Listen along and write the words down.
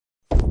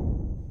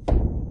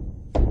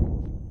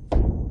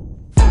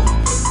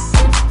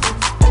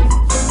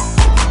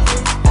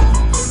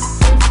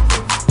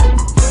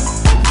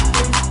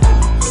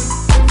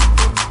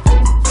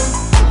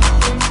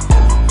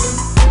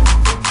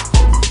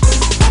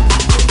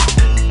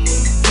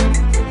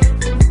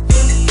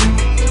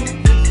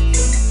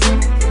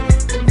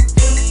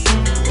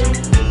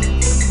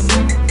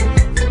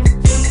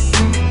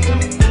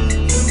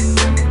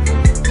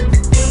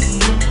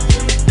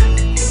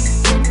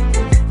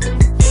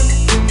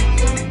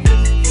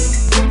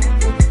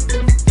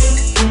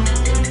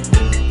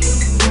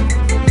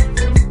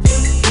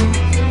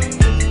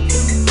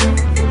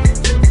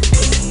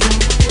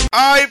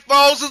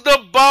folks, it's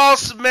the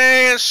Boss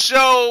Man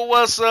Show.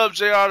 What's up,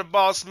 JR the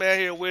Boss Man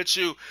here with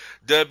you.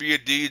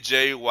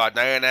 WDJY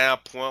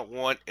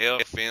 99.1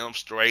 FM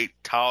straight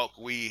talk.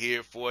 We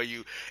here for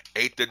you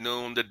 8 to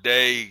noon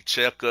today.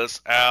 Check us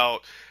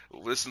out.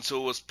 Listen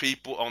to us,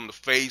 people, on the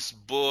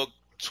Facebook,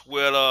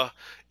 Twitter,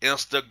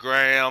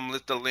 Instagram.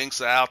 Let the links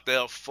are out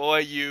there for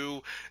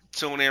you.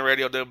 Tune in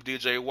Radio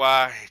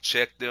WDJY.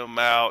 Check them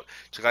out.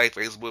 Check out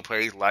their Facebook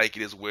page. Like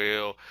it as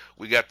well.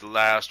 We got the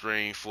live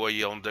stream for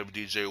you on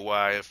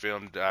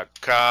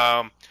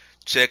WDJYFM.com.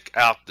 Check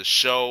out the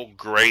show.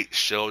 Great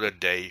show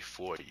today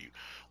for you.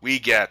 We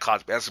got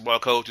college basketball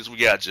coaches. We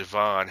got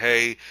Javon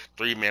Hay,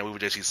 3-man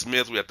with J.C.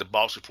 Smith. We got the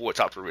Boss Report,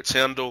 Top to Rich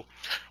Hendel.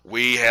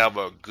 We have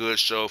a good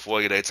show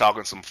for you. They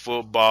talking some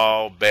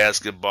football,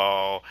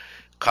 basketball,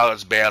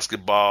 college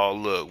basketball.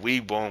 Look,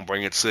 we won't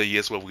bring it to you.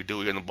 It's what we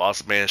do here in the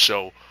Boss Man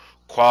Show.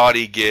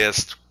 Quality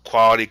guests,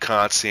 quality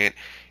content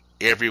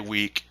every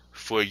week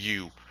for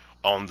you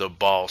on the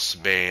Boss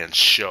Man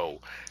Show.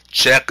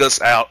 Check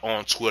us out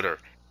on Twitter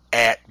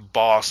at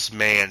Boss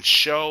Man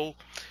Show,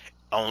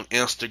 on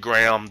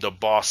Instagram The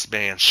Boss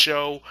Man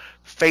Show,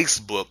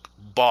 Facebook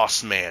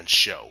Boss Man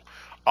Show.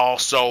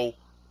 Also,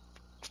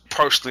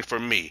 personally for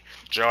me,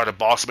 JR the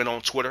Boss Man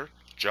on Twitter,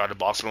 JR the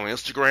Boss Man on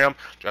Instagram,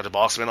 JR the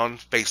Boss Man on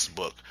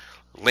Facebook.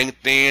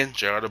 LinkedIn,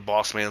 JR the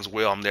Boss Man as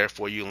well. I'm there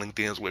for you.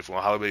 LinkedIn as well. If you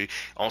want to holiday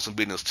on some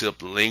business tip,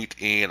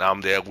 LinkedIn,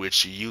 I'm there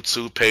with you.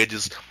 YouTube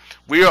pages.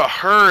 We are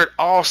heard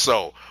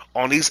also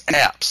on these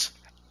apps.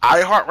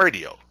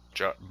 iHeartRadio,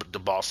 the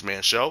Boss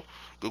Man Show,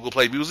 Google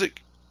Play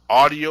Music,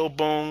 Audio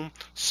Boom,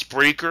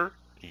 Spreaker,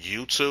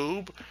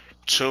 YouTube,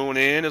 tune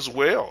in as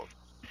well.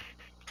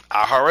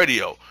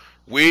 iHeartRadio.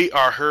 We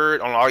are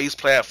heard on all these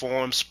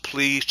platforms.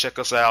 Please check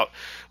us out.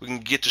 We can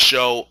get the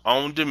show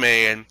on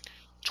demand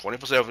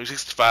 24/7,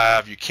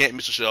 365. You can't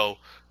miss the show.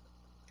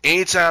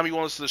 Anytime you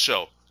want to listen to the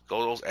show, go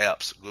to those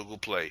apps. Google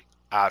Play,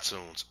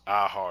 iTunes,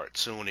 iHeart,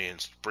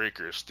 TuneIn,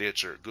 Spreaker,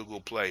 Stitcher, Google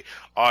Play,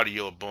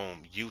 Audio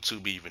Boom,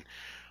 YouTube even.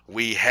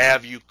 We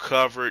have you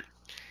covered.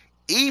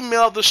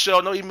 Email the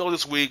show. No email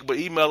this week, but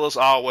email us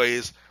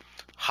always.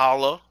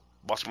 Holla,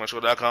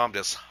 BossmanShow.com.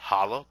 That's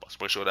holla,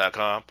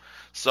 BossmanShow.com.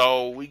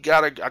 So we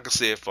got to, like I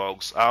said,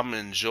 folks, I'm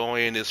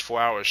enjoying this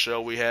 4-hour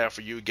show we have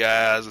for you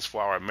guys. This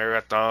 4-hour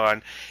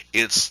marathon.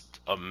 It's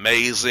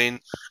amazing.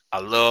 I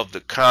love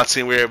the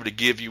content we're able to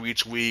give you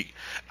each week.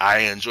 I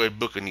enjoy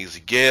booking these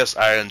guests.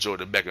 I enjoy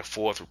the back and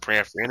forth. We're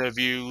praying for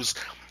interviews.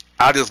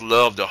 I just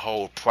love the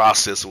whole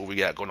process of what we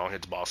got going on here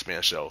at the Boss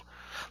Man Show.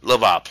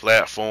 Love our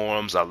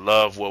platforms. I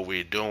love what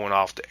we're doing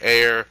off the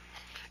air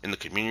in the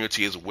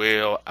community as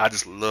well. I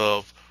just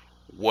love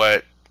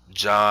what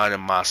John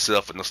and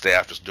myself and the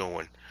staff is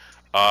doing.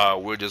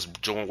 We're just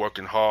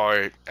working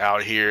hard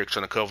out here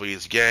trying to cover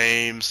these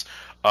games.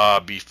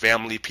 Be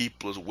family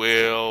people as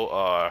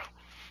well,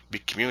 be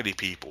community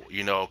people,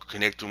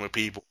 connecting with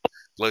people,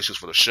 relationships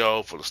for the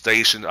show, for the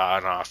station,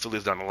 and our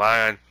affiliates down the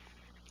line.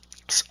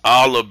 It's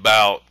all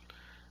about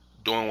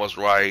doing what's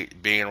right,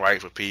 being right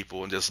for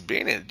people, and just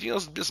being in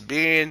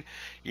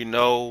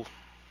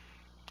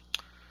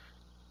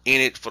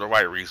it for the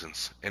right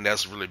reasons. And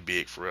that's really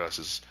big for us,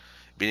 is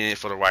being in it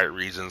for the right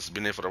reasons,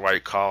 being in it for the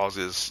right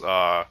causes,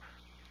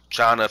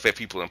 trying to affect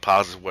people in a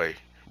positive way,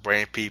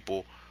 bring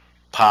people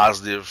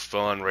positive,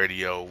 fun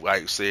radio.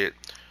 Like I said,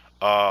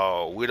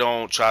 we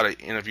don't try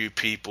to interview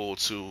people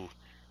to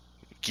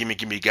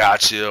gimme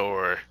gotcha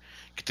or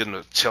get them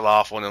to chill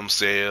off on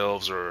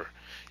themselves or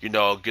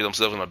get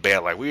themselves in a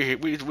bad light.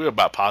 We're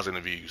about positive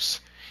interviews.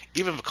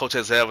 Even if a coach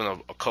is having a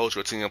coach or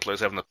a team player is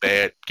having a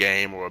bad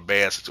game or a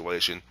bad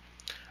situation,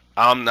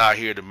 I'm not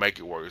here to make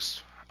it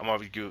worse. I'm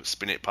going to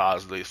spin it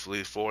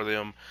positively for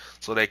them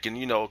so they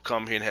can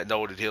come here and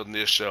know that here on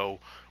this show,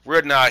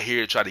 we're not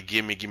here to try to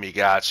gimme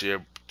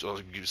gotcha. Try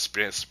to get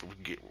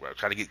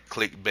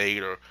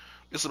clickbait, or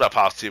it's about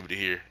positivity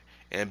here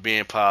and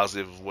being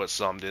positive is what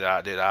something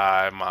that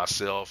I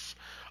myself,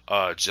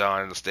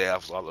 John and the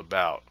staff is all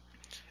about.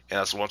 And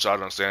I just want y'all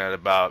to understand that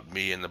about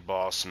me and the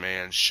Boss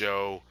Man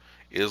Show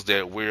is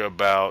that we're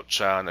about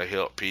trying to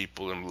help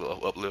people and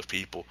uplift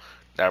people,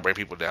 not bring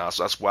people down.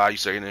 So that's why you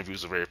say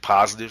interviews are very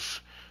positive.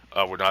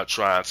 We're not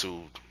trying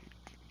to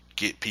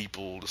get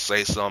people to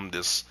say something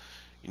that's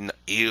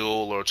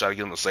ill or try to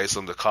get them to say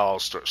something that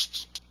cause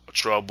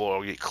trouble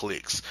or get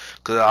clicks,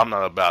 because I'm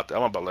not about that.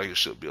 I'm about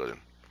relationship building.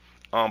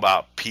 I'm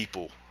about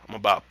people. I'm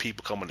about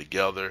people coming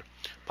together,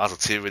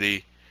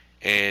 positivity.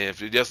 And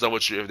if that's not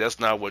what you're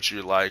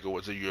like or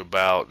what you're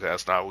about,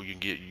 that's not what you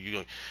get.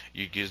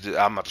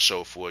 I'm not the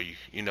show for you.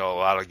 A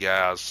lot of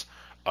guys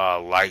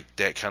like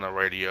that kind of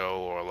radio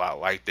or a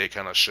lot like that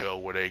kind of show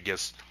where they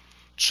just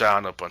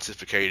trying to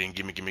pontificate and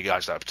gimme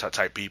guys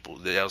type people.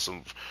 There are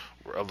some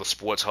other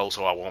sports hosts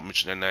who I won't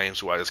mention their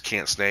names who I just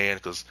can't stand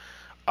because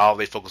all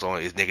they focus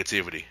on is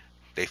negativity.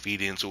 They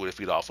feed into it, they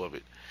feed off of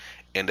it.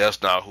 And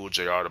that's not who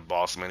JR the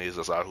Boss Man is.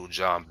 That's not who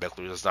John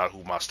Beckler is. That's not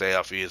who my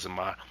staff is and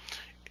my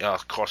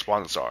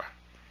correspondents are.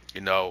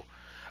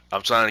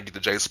 I'm trying to get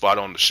the J Spot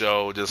on the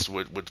show just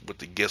with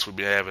the guests we've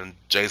been having.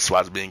 J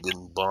Spot's been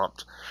getting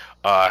bumped.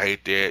 I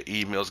hate that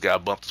emails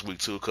got bumped this week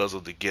too because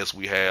of the guests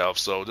we have.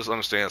 So just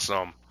understand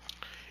something.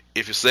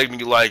 If your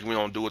segment you like, we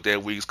don't do it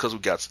that week. It's because we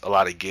got a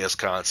lot of guest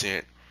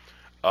content.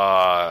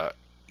 Uh,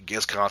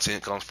 Guest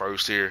content comes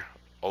first here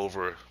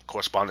over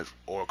correspondent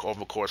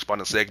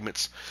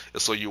segments.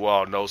 And so you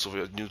all know, so if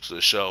you're new to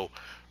the show,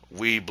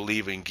 we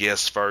believe in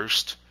guests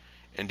first,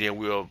 and then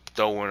we'll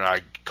throw in our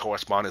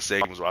correspondent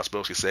segments or our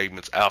specialty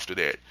segments after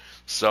that.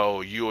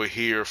 So you'll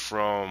hear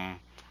from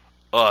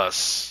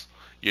us,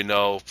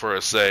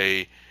 per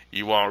se.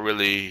 You won't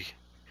really.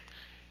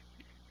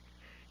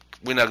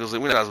 We're not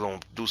gonna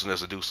do something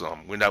to do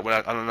something. I'm not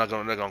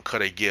gonna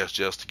cut a guest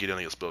just to get in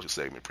your specialty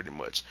segment. Pretty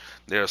much,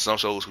 there are some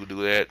shows who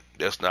do that.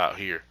 That's not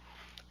here.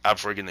 I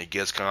prefer getting the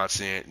guest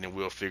content, and then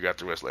we'll figure out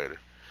the rest later.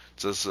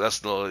 So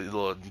that's a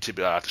little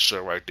tidbit out the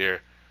show right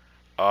there.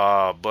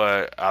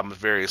 But I'm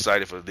very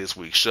excited for this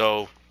week's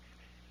show.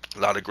 A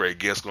lot of great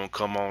guests gonna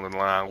come on the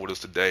line with us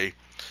today.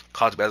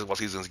 College basketball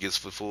season gets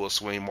full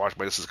swing. March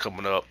Madness is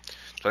coming up.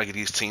 Trying to get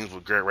these teams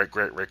with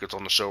great records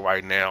on the show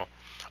right now.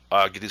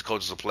 Get these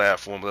coaches a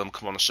platform, let them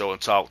come on the show and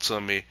talk to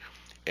me,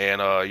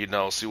 and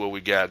see what we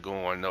got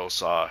going.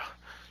 So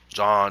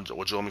John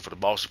will join me for the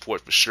Boss Report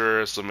for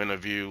sure. Some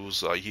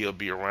interviews, he'll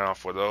be around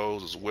for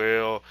those as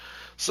well.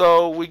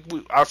 So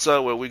I'll tell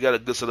you what, we got a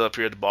good setup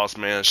here at the Boss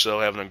Man Show,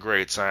 having a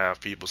great time,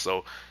 people.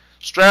 So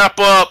strap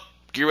up,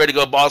 get ready to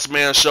go, Boss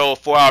Man Show.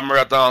 4-hour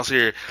marathons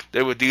here.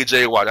 They with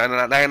DJ Watt,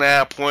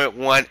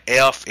 99.1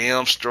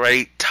 FM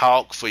straight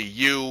talk for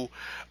you.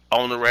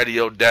 On the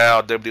radio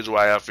dial,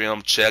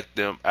 WDJY-FM. Check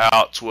them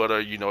out.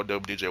 Twitter,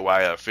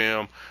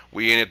 WDJY-FM.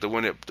 We in it to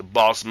win it. The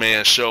Boss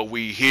Man Show.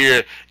 We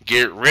here.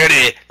 Get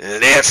ready.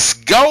 Let's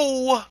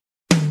go.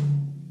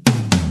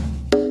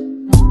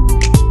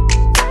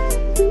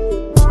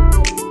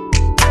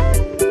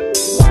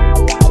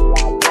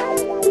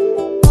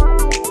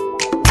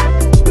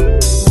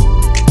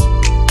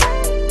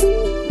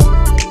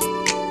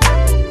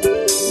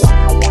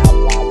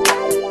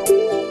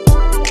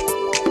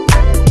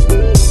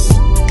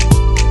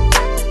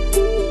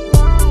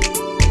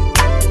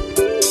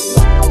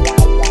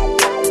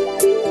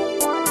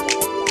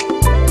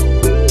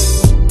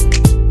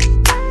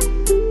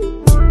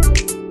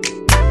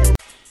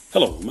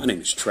 Hello, my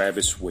name is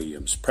Travis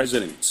Williams,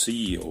 President and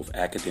CEO of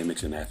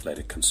Academics and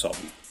Athletic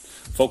Consulting,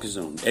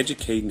 focusing on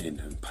educating and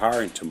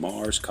empowering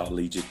tomorrow's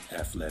collegiate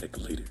athletic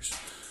leaders.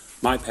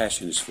 My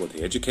passion is for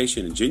the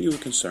education and genuine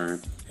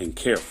concern and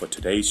care for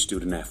today's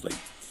student athlete.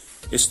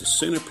 It's the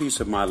centerpiece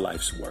of my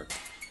life's work.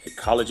 A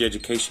college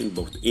education,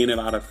 both in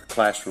and out of the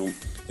classroom,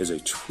 is a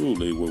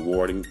truly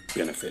rewarding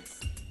benefit.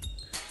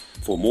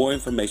 For more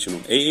information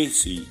on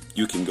AAC,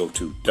 you can go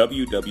to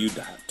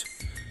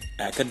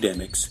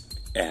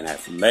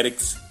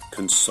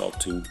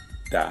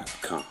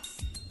www.academicsandathleticsconsulting.com.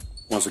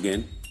 Once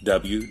again,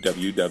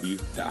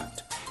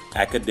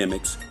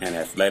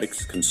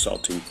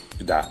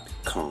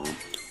 www.academicsandathleticsconsulting.com.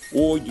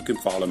 Or you can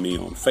follow me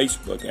on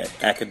Facebook at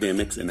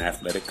Academics and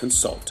Athletic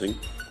Consulting,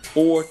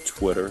 or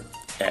Twitter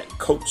at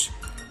Coach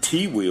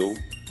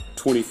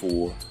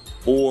TWill24,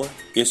 or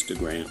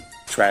Instagram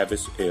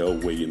Travis L.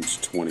 Williams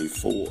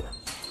 24.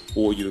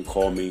 Or you can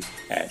call me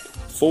at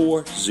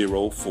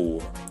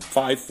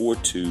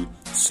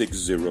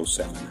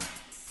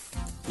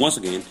 404-542-6079. Once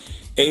again,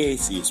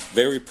 AAC is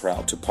very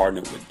proud to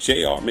partner with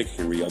J.R.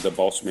 McHenry of the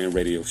Bossman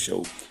Radio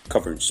Show,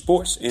 covering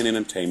sports and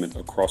entertainment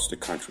across the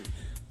country.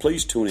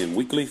 Please tune in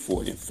weekly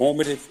for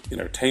informative,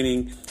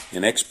 entertaining,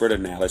 and expert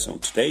analysis on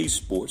today's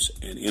sports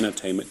and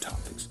entertainment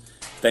topics.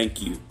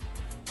 Thank you.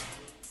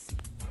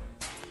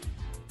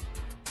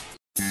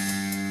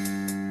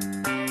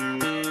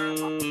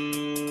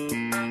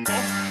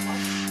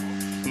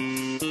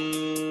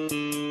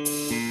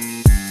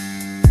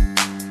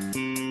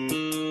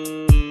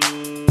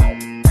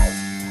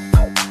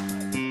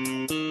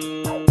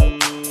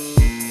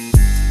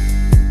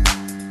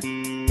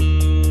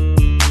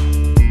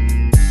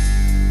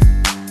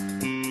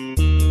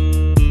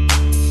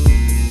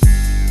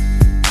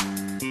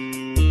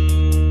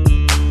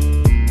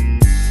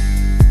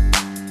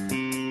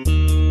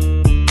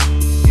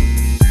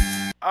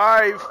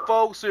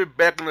 Folks, we're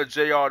back on the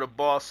JR the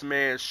Boss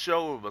Man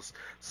Show with a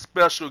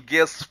special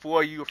guest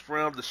for you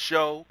from the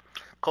show,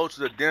 Coach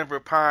of the Denver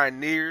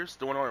Pioneers,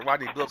 the one on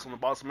Rodney Billups on the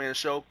Boss Man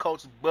Show.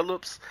 Coach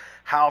Billups,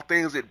 how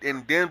things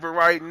in Denver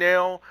right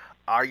now?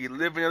 Are you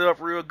living it up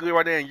real good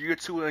right now in year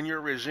two and your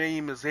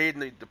regime is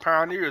heading the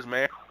Pioneers,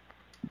 man?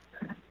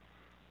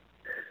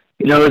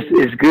 You know,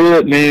 it's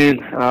good, man.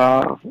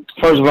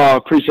 First of all, I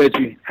appreciate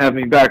you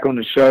having me back on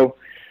the show.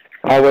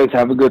 I always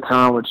have a good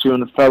time with you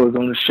and the fellas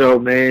on the show,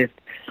 man.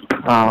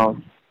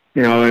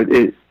 You know,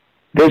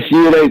 this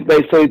year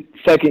they say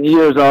second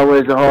year is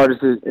always the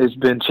hardest. It's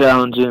been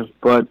challenging,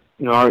 but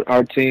you know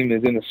our team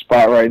is in a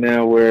spot right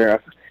now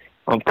where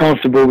I'm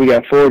comfortable. We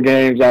got 4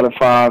 games out of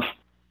 5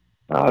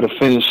 to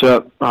finish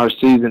up our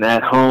season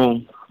at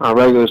home, our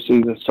regular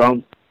season.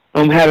 So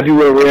I'm happy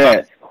where we're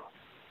at.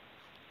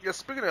 Yeah,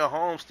 speaking of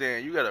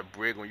homestand, you got a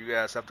brig when you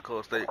got South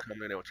Dakota State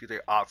coming in there with TJ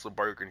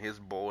Otzelberg and his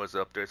boys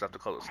up there. South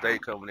Dakota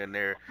State coming in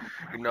there,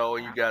 and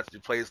you got to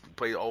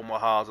play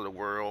Omaha's of the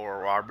world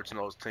or Roberts and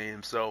those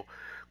teams. So,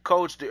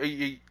 Coach,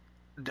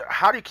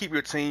 how do you keep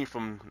your team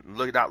from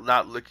looking out,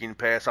 not looking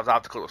past South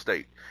Dakota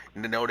State?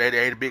 And they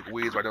the big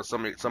wigs right now,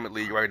 Summit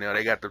League right now.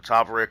 They got the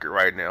top record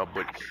right now.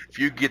 But if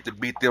you get to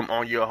beat them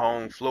on your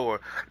home floor,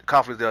 the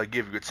confidence they'll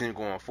give your team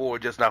going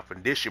forward, just not for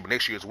this year, but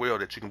next year as well,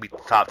 that you can beat the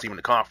top team in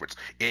the conference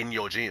in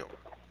your gym.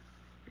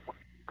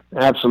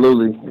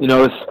 Absolutely.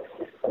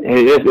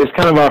 It's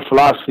kind of our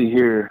philosophy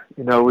here.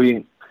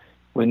 We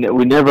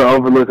never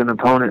overlook an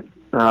opponent.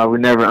 We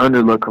never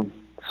underlook them.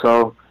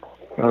 So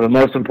the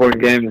most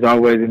important game is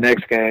always the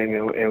next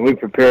game, and we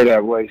prepare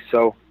that way.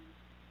 So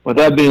with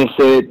that being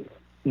said,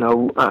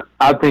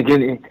 I think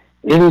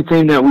any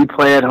team that we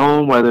play at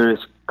home, whether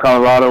it's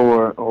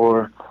Colorado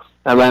or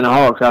Atlanta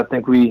Hawks, I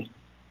think we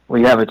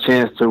have a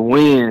chance to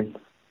win.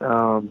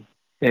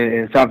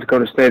 And South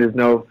Dakota State is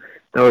no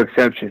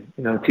exception.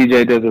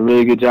 TJ does a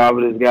really good job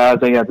with his guys.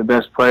 They got the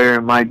best player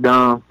in Mike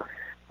Dom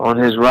on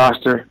his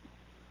roster.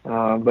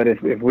 But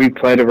if we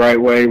play the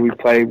right way, we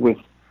play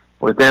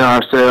within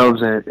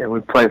ourselves and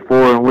we play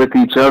for and with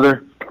each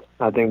other,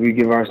 I think we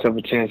give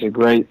ourselves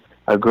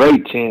a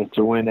great chance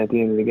to win at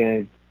the end of the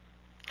game.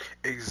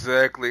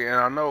 Exactly, and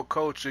I know,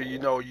 Coach.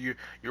 You're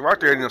right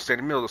there in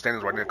the middle of the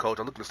standings right there, Coach.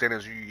 I look at the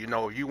standings.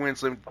 You win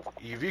some.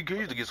 If you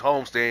usually get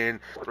home stand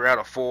 3 out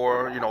of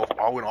 4,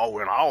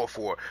 all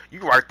 4. You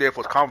right there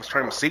for the conference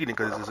tournament seeding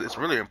because it's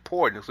really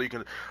important. So you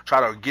can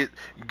try to get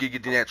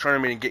in that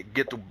tournament and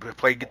get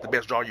the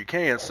best draw you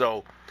can.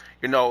 So,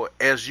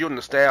 as you and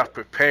the staff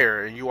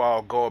prepare and you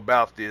all go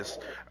about this,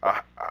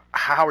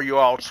 how are you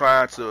all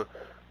trying to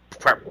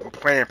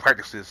plan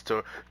practices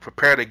to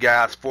prepare the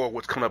guys for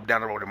what's coming up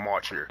down the road in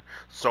March here?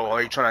 So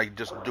are you trying to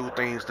just do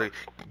things to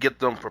get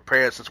them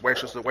prepared,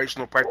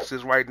 situational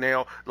practices right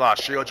now, a lot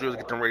of shell drills,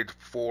 get them ready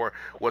for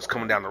what's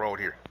coming down the road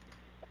here?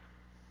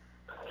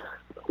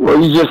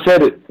 Well, you just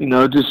said it.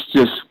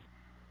 Just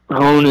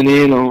honing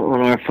in on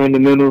our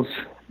fundamentals,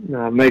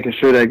 making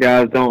sure that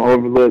guys don't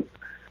overlook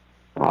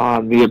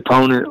the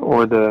opponent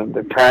or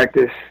the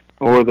practice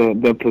or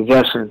the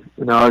possession.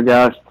 Our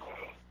guys,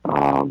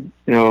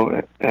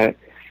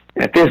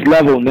 at this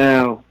level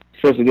now,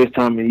 especially this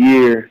time of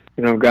year,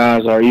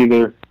 guys are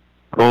either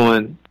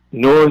going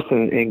north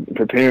and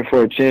preparing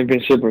for a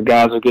championship, or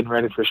guys are getting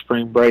ready for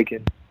spring break.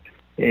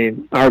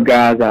 And our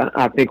guys,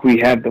 I think we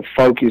have the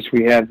focus,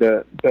 we have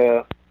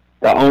the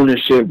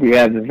ownership, we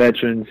have the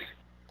veterans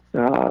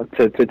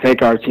to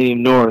take our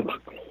team north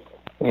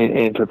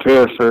and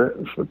prepare for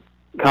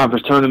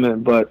conference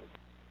tournament. But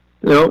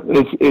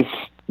it's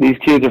these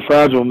kids are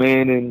fragile,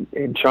 man,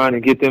 and trying to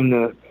get them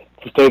to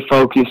stay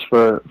focused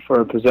for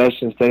a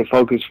possession, stay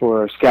focused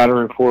for a scouting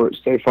report,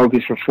 stay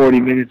focused for 40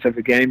 minutes of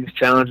a game is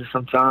challenging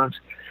sometimes.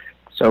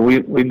 So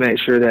we make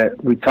sure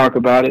that we talk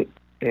about it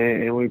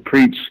and we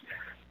preach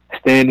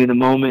staying in the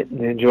moment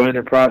and enjoying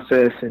the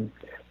process and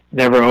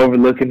never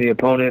overlooking the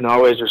opponent,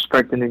 always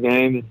respecting the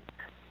game.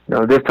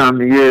 And this time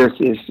of year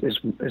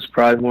is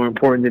probably more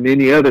important than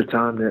any other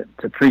time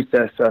to preach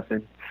that stuff.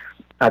 And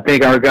I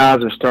think our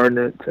guys are starting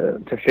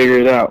to figure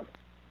it out.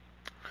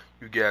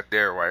 You got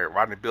there right.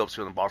 Rodney Billups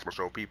here on the Bossman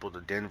Show. People, the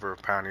Denver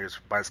Pioneers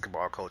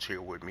basketball coach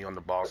here with me on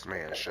the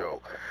Bossman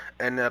Show.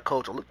 And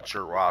Coach, I looked at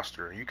your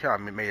roster, and you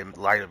kind of made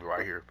light of it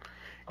right here.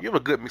 You have a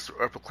good mix of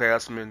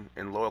upperclassmen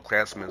and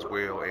lowerclassmen as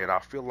well, and I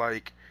feel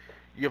like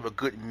you have a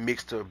good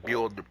mix to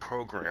build the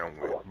program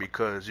with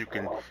because you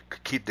can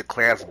keep the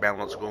class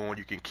balance going.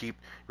 You can keep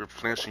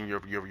replenishing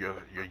your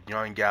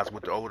young guys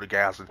with the older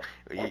guys, and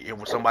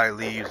when somebody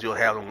leaves, you'll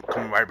have them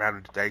coming right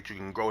behind the date. You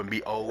can grow and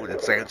be old at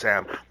the same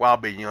time while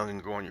being young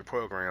and growing your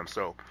program.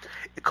 So,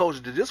 Coach,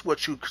 is this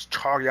what you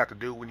target out to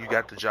do when you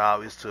got the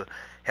job? Is to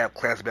have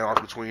class balance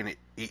between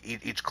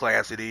each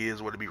class it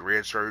is, whether it be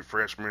redshirt,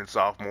 freshman,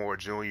 sophomore,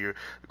 junior,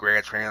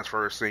 grad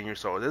transfer, senior.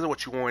 So this is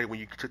what you wanted when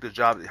you took the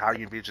job, how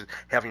you envision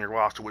having your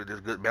roster with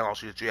this good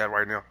balance that you have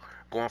right now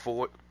going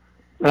forward?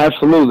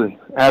 Absolutely.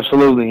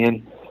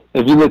 And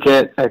if you look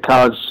at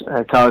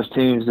college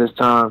teams this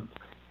time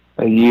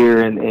of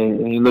year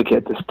and you look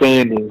at the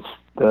standings,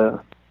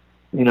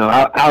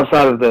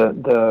 outside of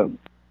the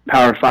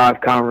Power 5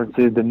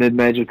 conferences, the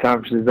mid-major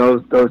conferences,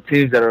 those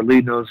teams that are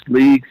leading those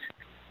leagues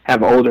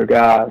have older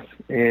guys,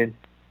 and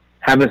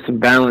having some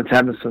balance,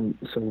 having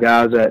some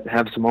guys that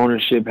have some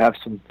ownership, have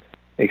some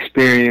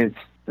experience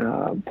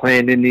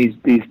playing in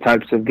these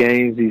types of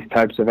games, these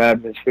types of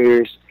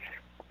atmospheres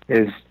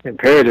is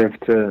imperative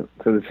to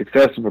the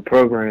success of a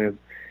program.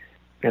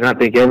 And I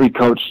think every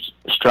coach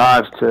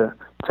strives to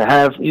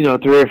have 3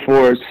 or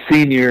 4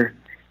 senior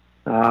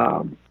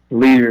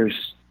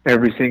leaders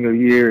every single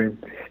year. And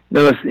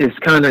it's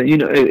kind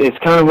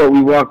of what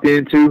we walked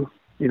into.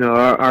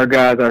 Our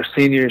guys, our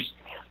seniors,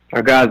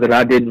 are guys that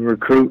I didn't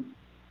recruit,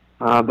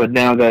 but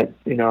now that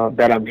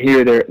that I'm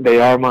here, they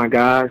are my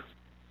guys.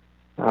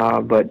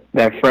 But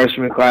that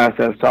freshman class,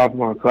 that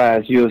sophomore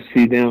class, you'll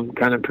see them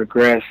kind of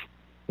progress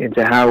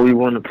into how we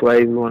want to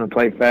play. We want to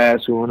play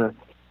fast. We want to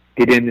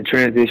get into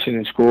transition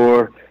and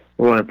score.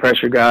 We want to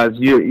pressure guys.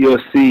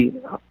 You'll see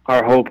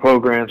our whole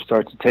program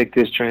start to take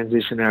this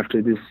transition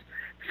after this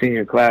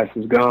senior class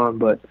is gone.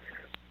 But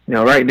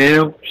right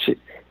now,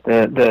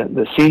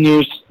 the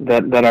seniors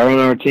that are on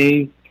our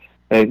team,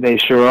 they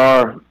sure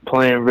are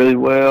playing really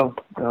well.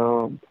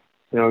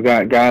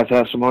 Guys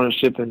have some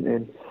ownership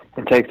and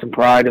take some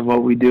pride in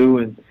what we do,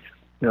 and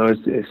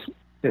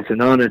it's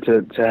an honor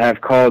to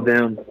have called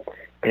them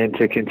and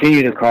to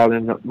continue to call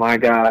them my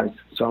guys.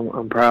 So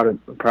I'm proud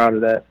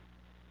of that.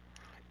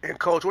 And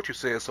coach, what you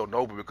said is so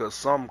noble because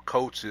some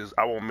coaches,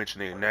 I won't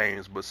mention any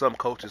names, but some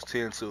coaches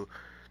tend to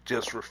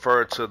just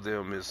refer to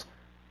them as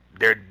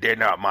they're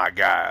not my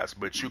guys,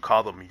 but you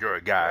call them your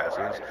guys.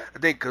 And I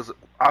think because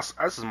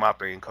this is my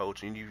thing,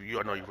 coach, and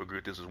you know you've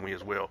agreed with this with me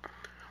as well.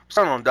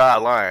 Some on the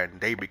line,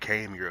 they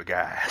became your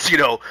guys,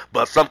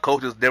 But some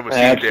coaches never see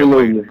it that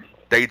way.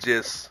 They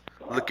just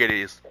look at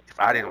it as if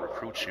I didn't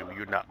recruit you,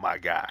 you're not my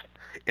guy.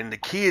 And the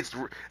kids,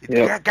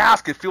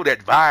 guys can feel that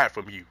vibe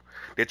from you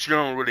that you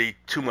don't really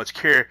too much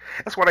care.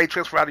 That's why they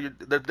transfer out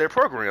of their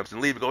programs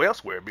and leave and go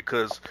elsewhere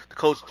because the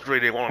coach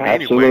really didn't want them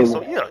anyway.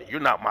 So you're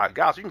not my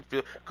guy. So you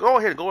can go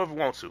ahead and go wherever you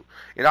want to.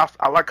 And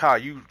I like how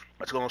you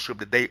going to show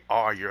that they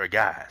are your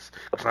guys.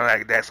 It's not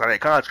like that's not that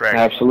contract.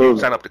 Absolutely. You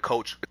sign up to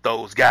coach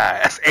those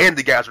guys and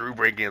the guys that we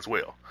bring in as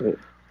well.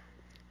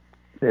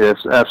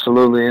 Yes,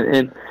 absolutely.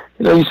 And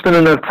you spend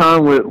enough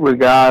time with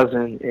guys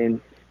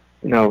and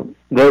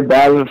they're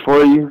battling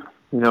for you.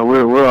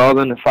 We're all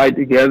in the fight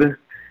together.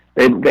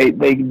 They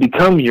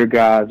become your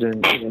guys,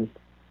 and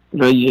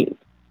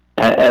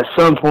at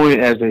some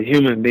point as a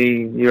human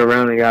being, you're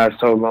around the guys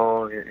so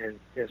long and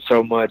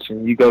so much,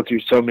 and you go through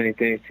so many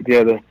things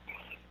together.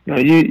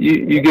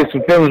 You get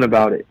some feeling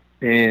about it,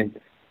 and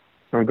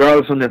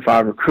regardless of if I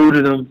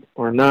recruited them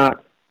or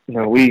not,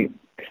 we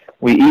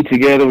eat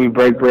together, we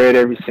break bread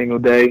every single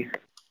day.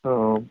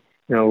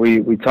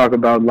 We talk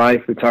about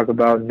life, we talk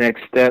about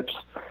next steps.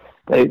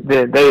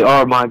 They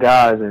are my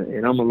guys, and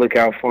I'm gonna look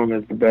out for them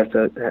as the best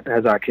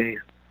as I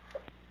can.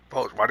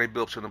 Coach, why they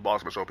built to the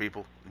Bossman Show,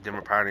 people?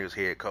 Denver Pioneers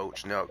head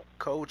coach. Now,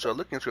 coach,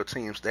 looking at your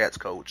team stats,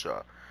 coach,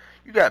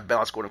 you got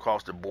balance scoring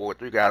across the board.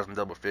 3 guys in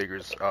double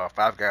figures.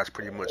 5 guys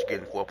pretty much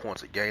getting 4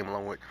 points a game,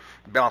 along with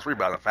balance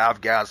rebounding. 5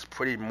 guys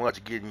pretty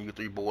much getting you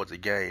 3 boards a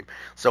game.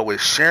 So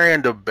with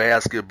sharing the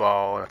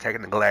basketball and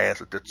attacking the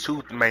glass, the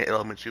 2 main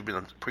elements you've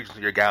been preaching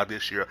to your guys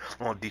this year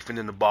on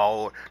defending the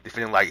ball,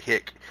 defending like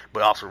heck,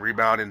 but also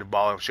rebounding the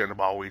ball and sharing the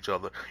ball with each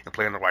other and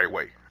playing the right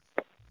way.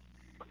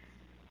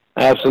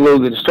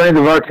 Absolutely. The strength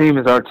of our team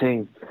is our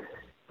team.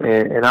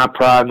 And I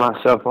pride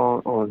myself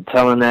on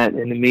telling that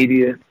in the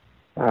media.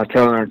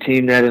 Telling our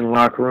team that in the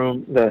locker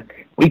room that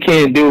we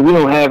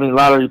don't have any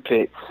lottery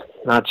picks,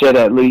 not yet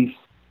at least,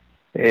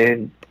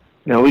 and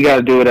we got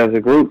to do it as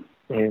a group,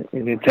 and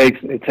it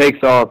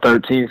takes all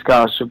 13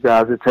 scholarship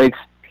guys. It takes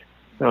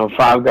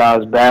 5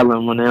 guys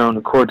battling when they're on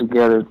the court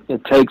together.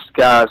 It takes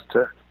guys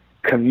to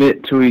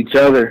commit to each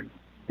other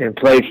and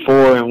play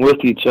for and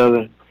with each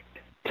other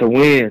to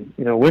win.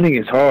 Winning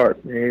is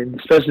hard, and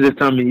especially this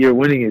time of year,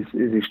 winning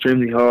is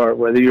extremely hard.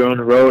 Whether you're on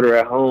the road or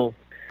at home,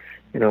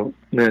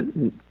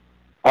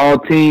 all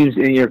teams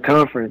in your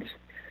conference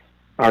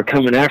are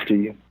coming after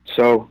you.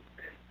 So,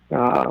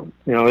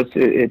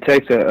 it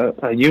takes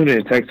a unit,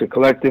 it takes a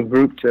collective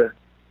group to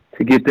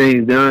get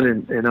things done,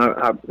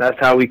 and that's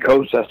how we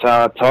coach, that's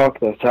how I talk,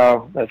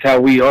 that's how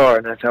we are,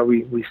 and that's how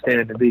we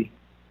stand to be.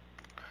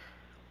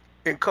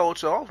 And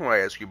Coach, I also want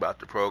to ask you about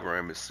the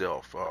program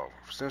itself.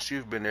 Since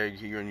you've been there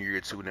here in year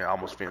 2 now,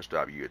 almost finished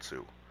up year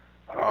 2.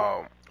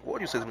 What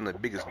do you say has been the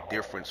biggest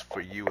difference for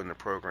you in the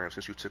program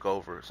since you took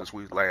over, since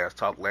we last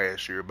talked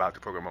last year about the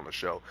program on the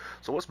show?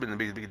 So what's been the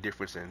biggest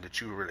difference that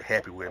you were really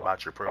happy with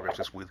about your program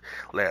since we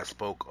last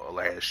spoke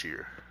last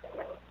year?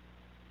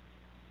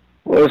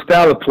 Well,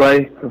 style of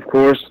play, of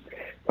course.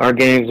 Our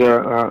games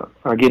are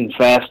getting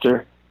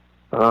faster.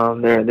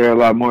 They're a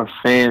lot more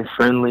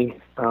fan-friendly.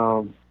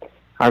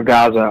 Our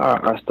guys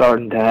are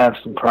starting to have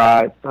some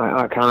pride.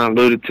 I kind of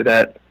alluded to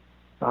that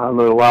a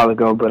little while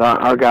ago, but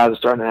our guys are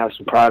starting to have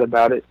some pride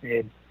about it,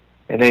 and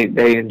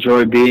they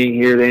enjoy being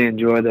here. They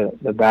enjoy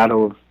the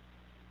battle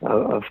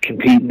of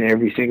competing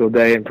every single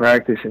day in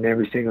practice and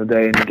every single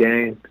day in the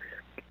game.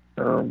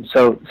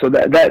 So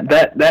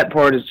that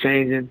part is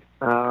changing.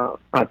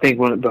 I think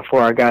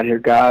before I got here,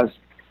 guys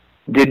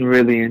didn't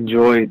really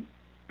enjoy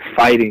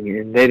fighting,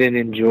 and they didn't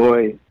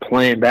enjoy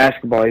playing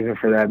basketball even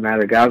for that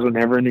matter. Guys were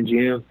never in the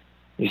gym.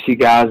 You see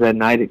guys at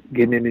night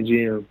getting in the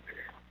gym.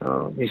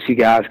 You see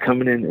guys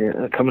coming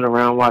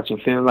around watching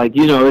film.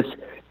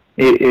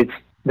 It's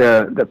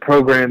the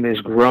program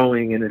is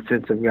growing in a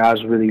sense of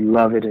guys really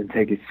love it and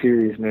take it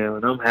serious now,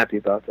 and I'm happy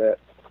about that.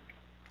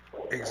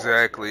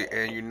 Exactly,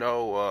 and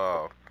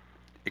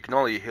it can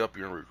only help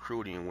you in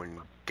recruiting when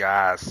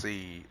guys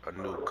see a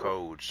new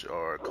coach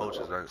or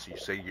coaches, you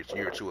say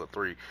year 2 or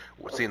 3,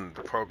 we're seeing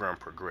the program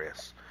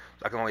progress.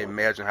 I can only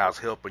imagine how it's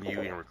helping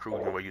you in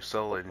recruiting, where you're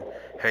selling,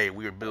 hey,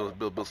 we're build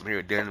some here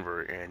in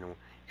Denver, and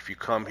if you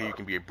come here, you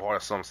can be a part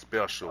of something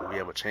special. We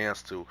have a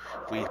chance to,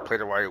 if we play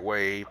the right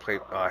way,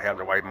 have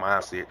the right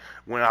mindset,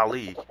 win our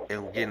league,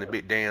 and we get in the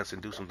big dance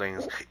and do some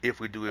things if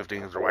we do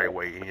everything the right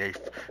way. And they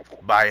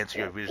buy into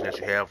your vision that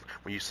you have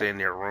when you sit in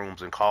their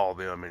rooms and call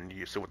them and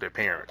you sit with their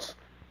parents.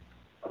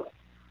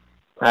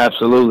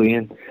 Absolutely,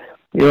 and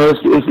it's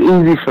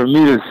easy for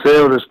me to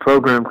sell this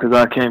program because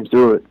I came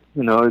through it.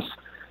 It's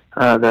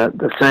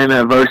the same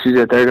adversity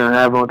that they're going to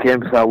have on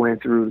campus I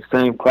went through, the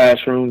same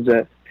classrooms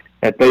that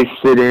they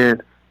sit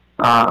in.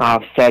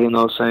 I've sat in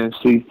those same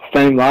seats,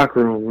 same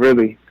locker room,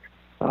 really.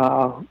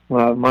 Well,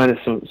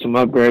 minus some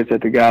upgrades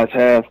that the guys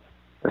have.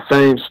 The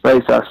same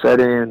space I sat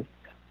in.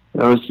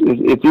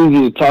 It's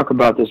easy to talk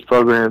about this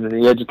program and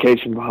the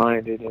education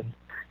behind it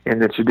and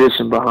the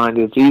tradition behind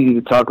it. It's easy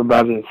to talk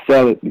about it and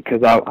sell it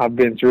because I've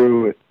been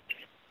through it.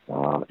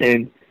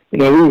 And we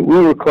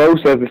were close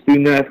as a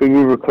student athlete.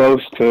 We were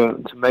close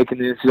to making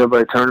the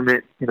NCAA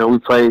tournament.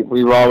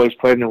 We've always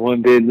played in a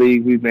one bid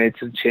league. We've made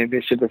some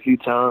championship a few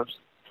times,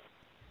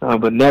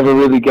 but never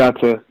really got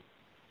to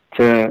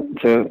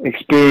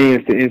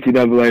experience the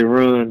NCAA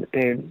run.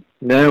 And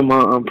now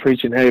I'm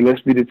preaching, hey,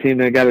 let's be the team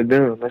that got it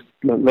done.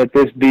 Let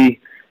this be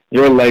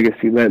your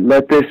legacy.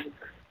 Let this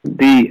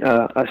be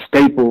a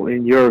staple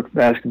in your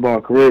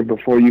basketball career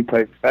before you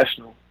play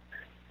professional.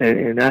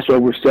 And that's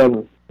what we're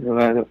selling.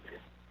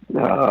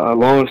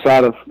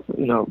 Alongside of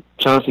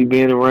Chauncey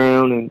being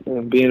around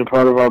and being a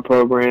part of our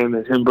program,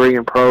 and him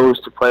bringing pros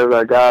to play with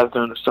our guys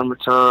during the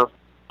summertime,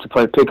 to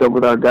play pickup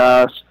with our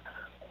guys.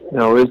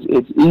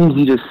 It's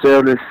easy to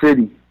sell this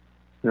city.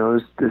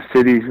 It's the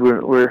cities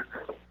we're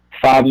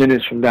 5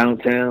 minutes from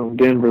downtown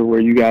Denver,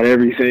 where you got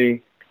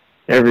everything,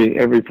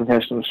 every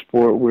professional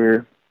sport.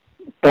 We're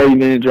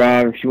 30-minute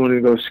drive if you want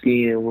to go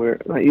skiing. We're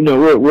right in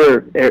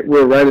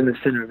the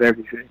center of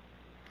everything.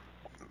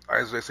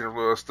 As they say in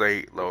real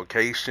estate,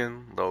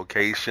 location,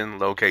 location,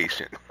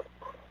 location.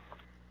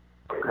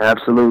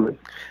 Absolutely.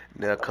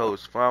 Now,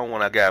 Coach, final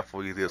one I got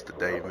for you this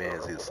today,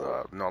 man, is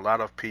a lot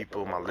of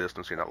people, my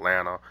listeners in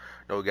Atlanta,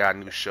 we got a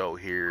new show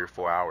here,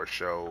 4-hour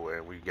show,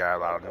 and we got a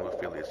lot of new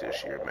affiliates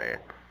this year, man.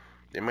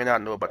 They may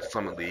not know about the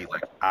Summer League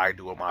like I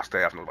do, or my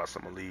staff know about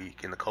Summer League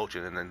and the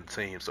coaching and the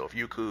team. So if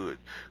you could,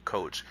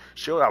 Coach,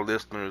 show our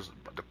listeners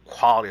the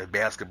quality of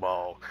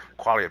basketball,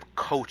 quality of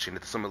coaching that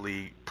the Summer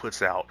League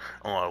puts out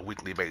on a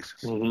weekly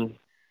basis. Mm-hmm.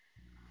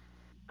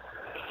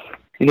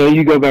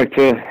 You go back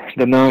to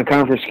the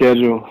non-conference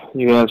schedule.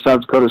 You have South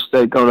Dakota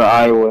State go to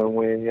Iowa and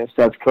win. You have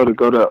South Dakota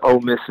go to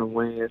Ole Miss and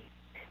win.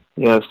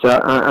 You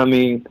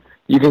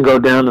can go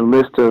down the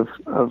list of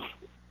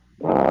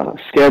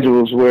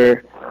schedules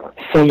where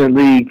Summer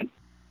League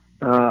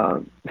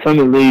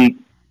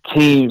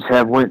teams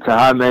have went to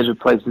high major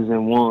places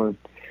and won.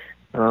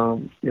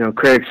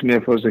 Craig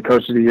Smith was the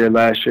coach of the year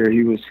last year.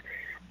 He was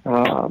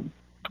coach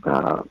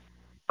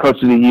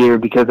of the year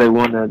because they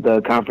won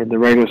the conference, the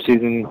regular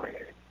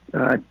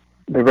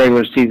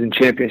season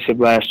championship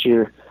last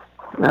year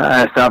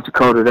at South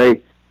Dakota.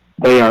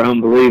 They are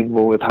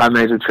unbelievable with high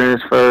major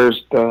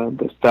transfers,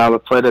 the style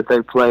of play that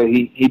they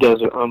play. He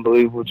does an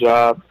unbelievable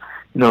job.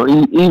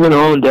 Even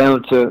on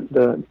down to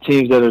the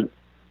teams that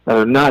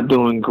are not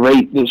doing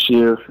great this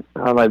year,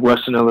 like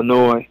Western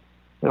Illinois.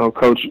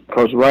 Coach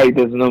Wright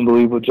does an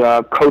unbelievable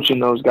job coaching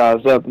those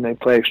guys up, and they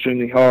play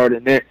extremely hard.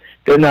 And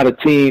they're not a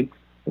team.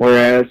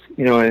 Whereas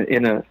in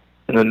a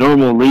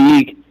normal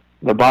league,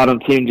 the bottom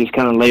team just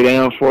kind of lay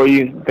down for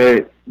you.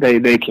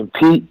 They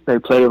compete. They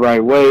play the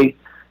right way.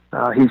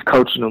 He's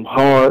coaching them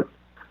hard,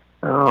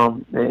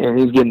 and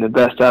he's getting the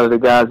best out of the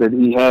guys that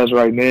he has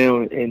right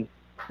now. And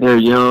they're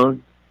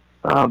young.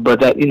 But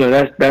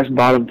that's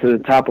bottom to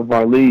the top of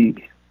our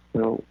league.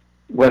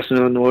 Western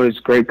Illinois is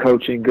great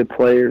coaching, good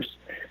players.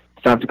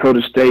 South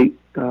Dakota State,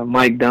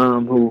 Mike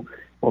Dom, who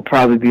will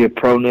probably be a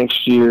pro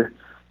next year,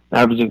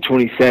 averaging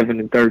 27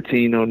 and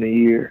 13 on the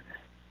year.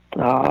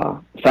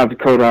 South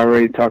Dakota, I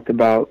already talked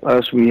about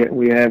us. We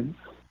have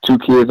two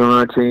kids on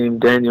our team.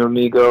 Daniel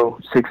Amigo,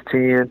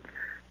 6'10",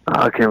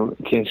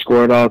 can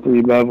score at all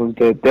three levels.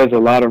 There's a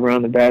lot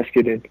around the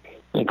basket and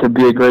could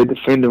be a great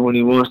defender when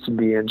he wants to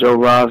be. And Joe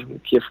Rosman, a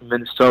kid from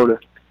Minnesota,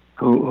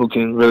 who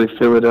can really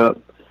fill it up.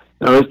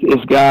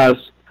 It's guys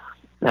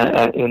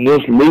in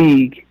this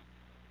league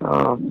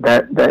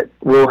that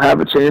will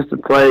have a chance to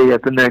play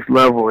at the next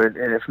level. And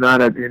if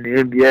not in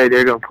the NBA,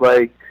 they're going to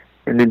play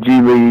in the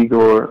G League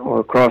or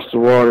across the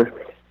water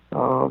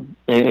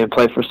and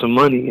play for some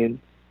money. And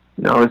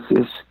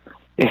it's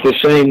a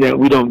shame that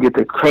we don't get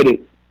the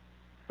credit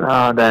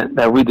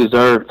that we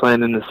deserve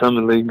playing in the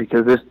Summer League,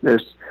 because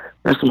there's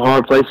some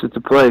hard places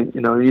to play.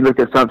 You look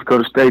at South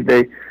Dakota State,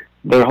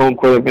 their home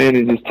court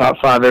advantage is top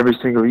 5 every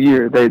single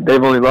year.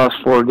 They've only lost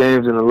 4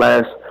 games in the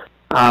last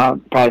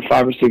probably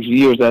 5 or 6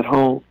 years at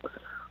home.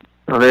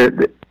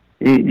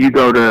 You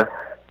go to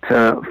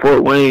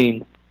Fort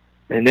Wayne,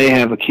 and they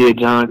have a kid,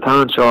 John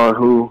Conchar,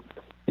 who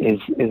is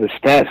a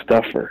stat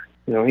stuffer.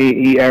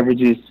 He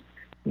averages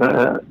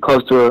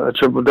close to a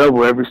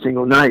triple-double every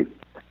single night.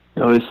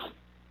 It's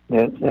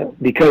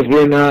because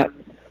we're not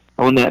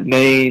on that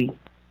main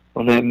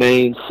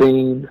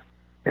scene.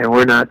 and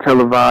we're not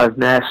televised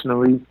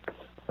nationally,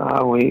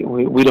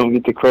 we don't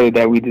get the credit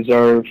that we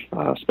deserve,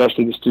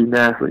 especially the student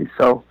athletes.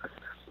 So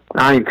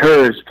I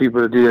encourage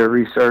people to do their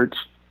research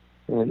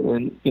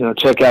and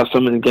check out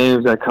some of the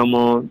games that come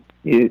on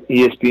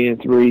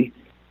ESPN3.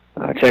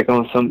 Check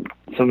on some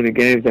of the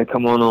games that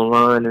come on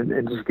online,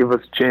 and just give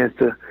us a chance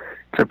to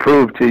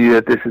prove to you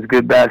that this is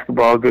good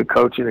basketball, good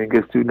coaching, and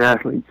good student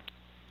athletes.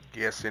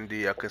 Yes,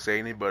 indeed. I could say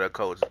any but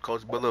Coach.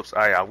 Coach Billups,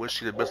 I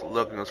wish you the best of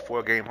luck in this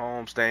 4-game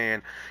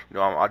homestand.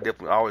 I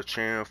definitely always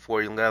cheering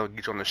for you and glad to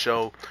get you on the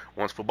show.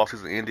 Once football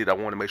season ended, I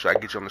want to make sure I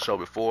get you on the show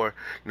before.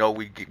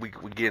 We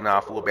get in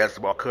our full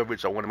basketball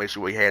coverage. I want to make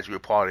sure we had you a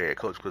part of that,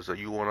 Coach, because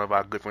you're one of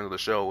our good friends of the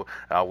show.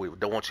 We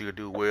don't want you to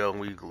do well, and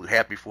we're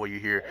happy for you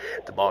here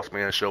at the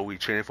Bossman Show. We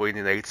cheering for you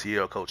in the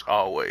ATL, Coach,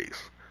 always.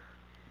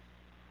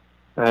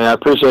 Hey, I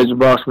appreciate you,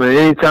 boss, man.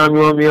 Anytime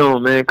you want me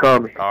on, man, call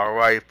me. All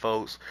right,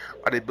 folks.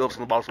 I did Billups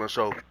on the Bossman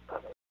Show.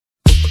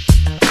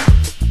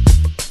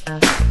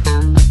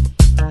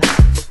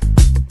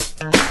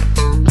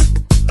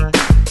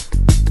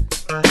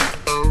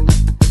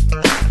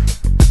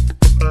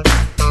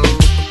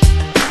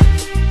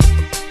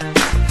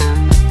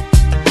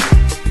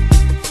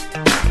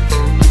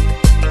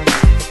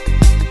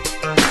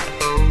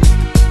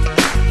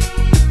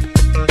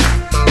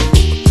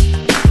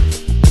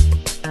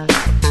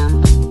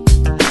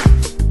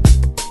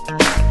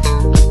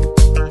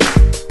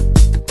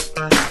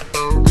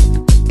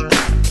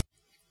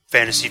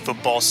 Fantasy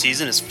football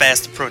season is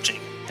fast approaching,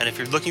 and if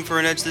you're looking for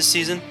an edge this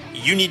season,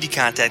 you need to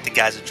contact the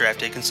guys at Draft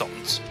Day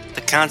Consultants.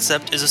 The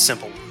concept is a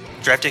simple one.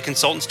 Draft Day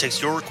Consultants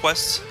takes your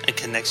requests and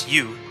connects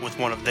you with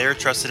one of their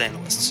trusted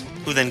analysts,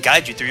 who then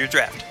guide you through your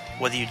draft.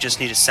 Whether you just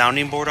need a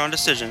sounding board on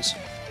decisions,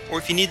 or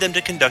if you need them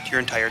to conduct your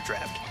entire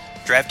draft,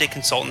 Draft Day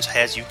Consultants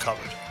has you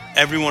covered.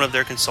 Every one of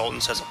their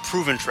consultants has a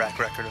proven track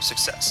record of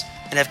success,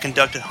 and have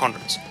conducted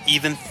hundreds,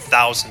 even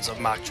thousands of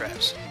mock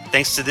drafts.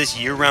 Thanks to this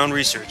year-round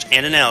research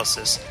and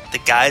analysis, the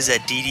guys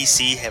at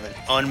DDC have an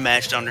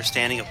unmatched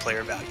understanding of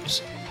player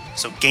values.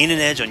 So gain an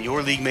edge on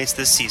your league mates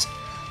this season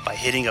by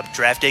hitting up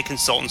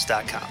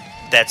draftdayconsultants.com.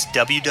 That's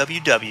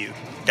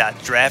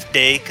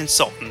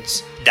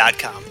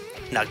www.draftdayconsultants.com.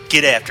 Now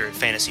get after it,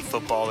 fantasy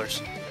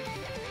footballers.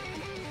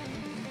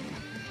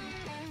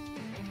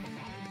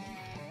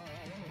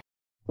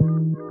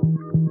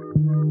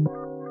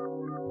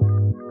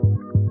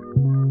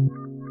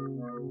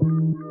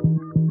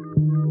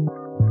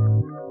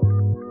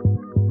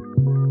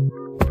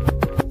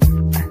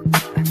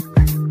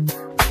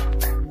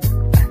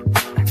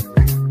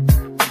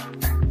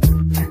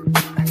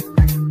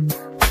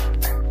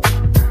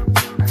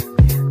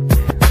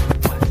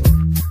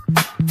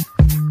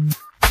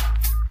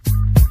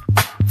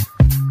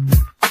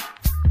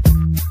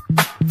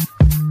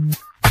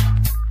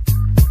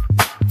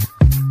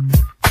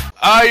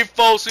 Alright,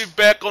 folks, we're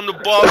back on the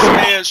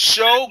Bossman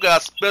Show.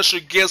 Got special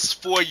guests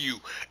for you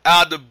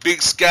out of the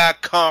Big Sky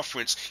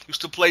Conference.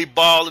 Used to play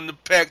ball in the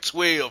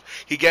Pac-12.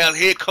 He got a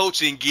head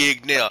coaching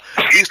gig now.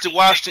 Eastern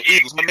Washington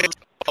Eagles. My man,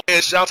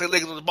 shout out to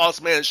Leggins on the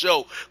Bossman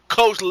Show.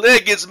 Coach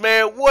Leggins,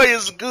 man, what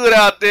is good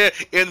out there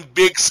in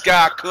Big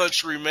Sky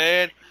Country,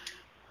 man?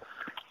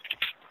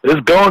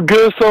 It's going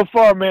good so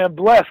far, man.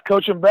 Blessed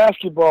coaching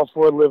basketball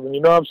for a living. You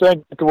know what I'm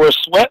saying? Get to wear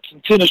sweats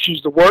and tennis shoes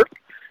to work,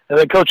 and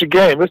then coach a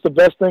game. It's the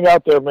best thing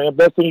out there, man.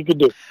 Best thing you can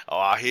do. Oh,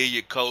 I hear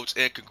you, Coach.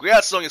 And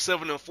congrats on your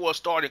 7-4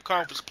 start in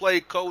conference play,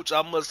 Coach.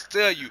 I must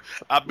tell you,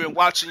 I've been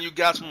watching you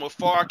guys from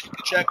afar,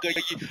 keeping track of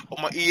you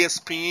on my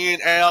ESPN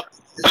app.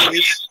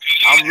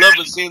 I'm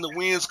loving seeing the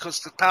wins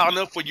piling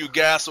up for you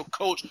guys. So,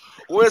 Coach,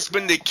 what's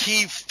been the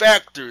key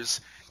factors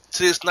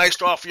to this nice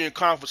start for you in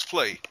conference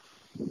play?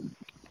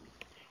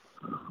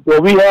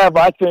 Well, we have,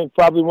 I think,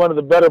 probably one of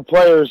the better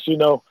players, in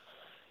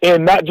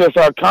not just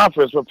our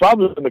conference, but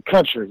probably in the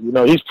country.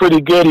 He's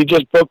pretty good. He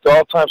just broke the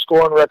all-time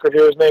scoring record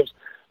here. His name's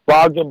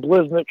Bogdan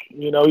Bliznik.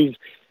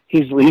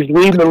 He's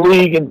leading the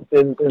league in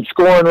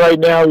scoring right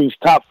now. He's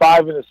top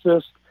 5 in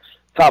assists,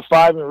 top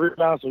 5 in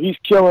rebounds, so he's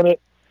killing it.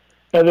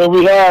 And then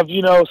we have,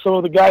 some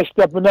of the guys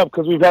stepping up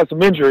because we've had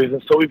some injuries,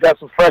 and so we've had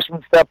some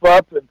freshmen step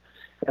up and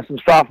some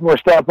sophomores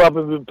step up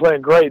and been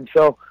playing great. And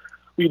so,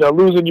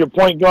 losing your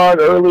point guard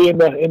early in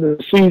the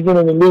season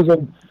and then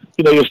losing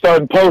your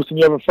starting post and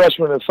you have a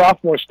freshman and a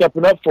sophomore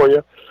stepping up for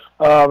you,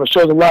 it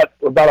shows a lot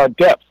about our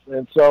depth.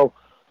 And so,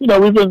 these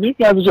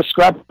guys are just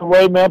scrapping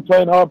away, man,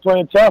 playing hard,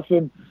 playing tough,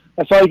 and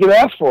that's all you can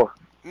ask for.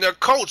 Now,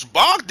 Coach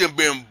Bogdan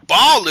been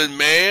balling,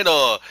 man.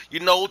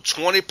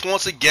 20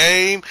 points a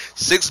game,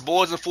 6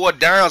 boards and 4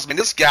 downs. Man,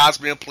 this guy's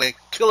been playing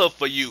killer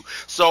for you.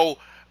 So,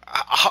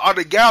 are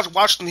the guys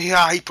watching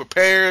how he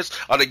prepares?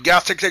 Are the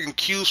guys taking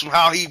cues from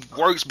how he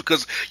works?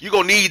 Because you're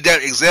going to need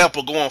that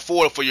example going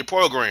forward for your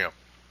program.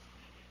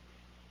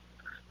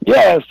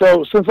 Yeah,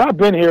 so since I've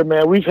been here,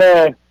 man, we've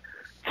had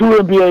 2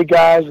 NBA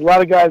guys. A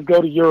lot of guys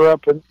go to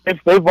Europe, and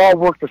they've all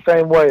worked the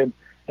same way.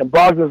 And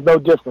Bogdan's no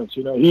difference.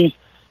 He's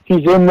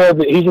in there.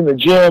 He's in the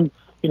gym.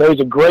 He's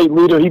a great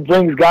leader. He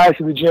brings guys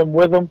to the gym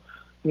with him.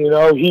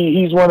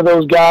 He's one of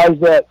those guys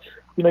that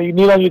you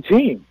need on your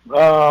team.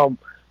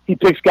 He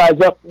picks guys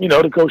up,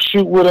 to go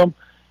shoot with him.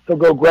 he'll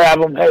go grab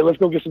them. Hey, let's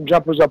go get some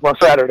jumpers up on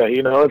Saturday.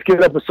 You know, let's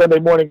get up a Sunday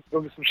morning,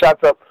 go get some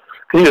shots up.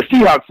 Because he's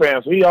a Seahawks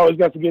fan, so he always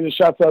got to get his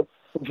shots up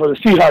for the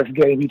Seahawks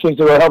game. He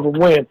thinks it'll help him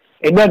win.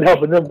 Ain't nothing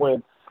helping them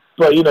win.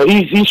 But, you know,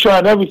 he's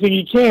trying everything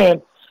he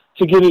can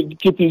to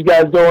get these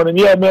guys going. And,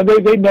 yeah, man,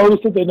 they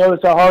noticed it. They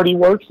noticed how hard he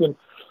works. And,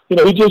 you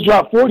know, he just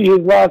dropped 40 his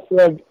last,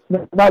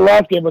 not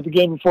last game, but the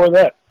game before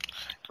that.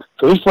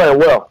 So he's playing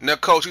well. Now,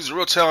 Coach, he's a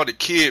real talented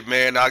kid,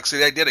 man. Like I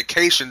said, that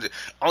dedication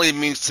only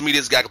means to me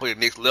this guy can play the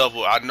next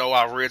level. I know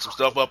I read some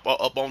stuff up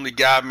on the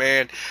guy,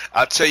 man.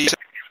 I tell you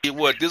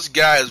what, this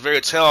guy is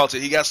very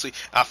talented.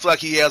 I feel like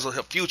he has a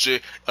future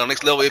on the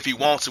next level if he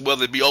wants to,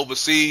 whether it be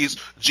overseas,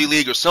 G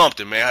League, or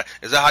something, man.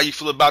 Is that how you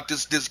feel about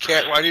this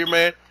cat right here,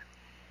 man?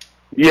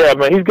 Yeah,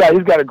 man, he's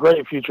got a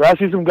great future. I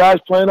see some guys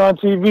playing on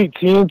TV,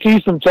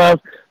 TNT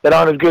sometimes, that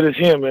aren't as good as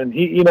him, and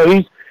he's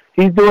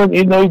doing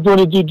his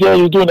due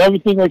diligence. He's doing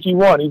everything like he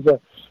wants.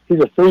 He's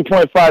a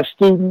 3.5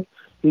 student.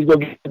 He's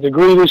gonna get a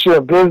degree this year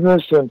in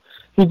business, and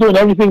he's doing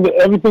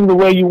everything the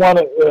way you want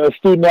a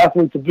student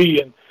athlete to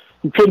be. And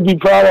you couldn't be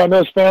proud. I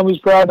know his family's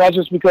proud, not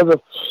just because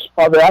of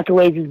all the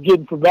accolades he's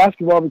getting for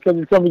basketball, because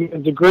he's coming to get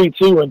a degree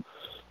too. And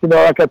you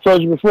know, like I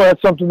told you before,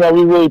 that's something that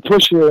we really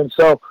push here. And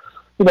so,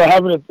 you know,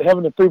 having a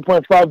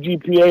 3.5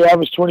 GPA,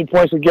 average 20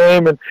 points a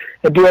game, and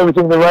do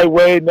everything the right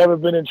way, never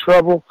been in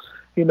trouble.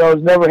 You know,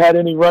 has never had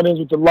any run-ins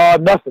with the law,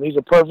 nothing. He's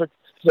a perfect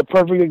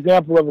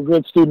example of a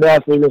good student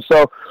athlete. And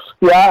so,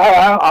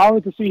 yeah, I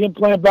like to see him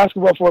playing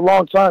basketball for a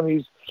long time.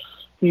 He's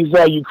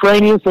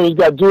Ukrainian, so he's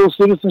got dual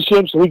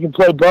citizenship, so he can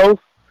play both.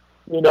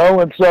 You know,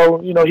 and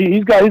so, you know,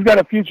 he's got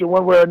a future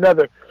one way or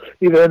another,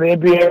 either in the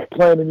NBA or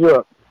playing in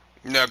Europe.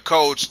 Now,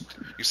 Coach,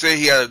 you say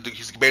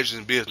he's majored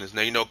in business.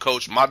 Now, you know,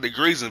 Coach, my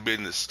degree's in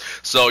business.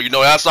 So, you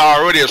know, that's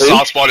already a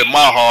soft spot in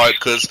my heart,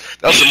 because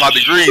that's what my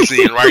degree's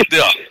in right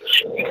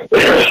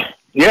there.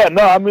 Yeah,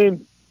 no, I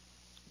mean,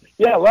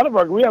 yeah,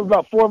 we have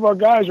about 4 of our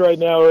guys right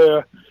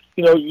now,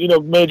 you know,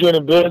 majoring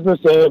in business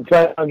and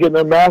planning on getting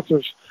their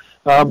masters,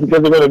 because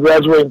they're going to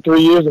graduate in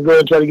 3 years and go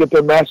and try to get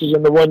their masters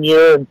in the 1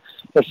 year, and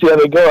let's see how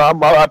they go.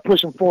 I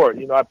push them for it.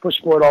 You know, I push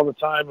for it all the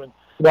time, and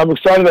you know, I'm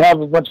excited to have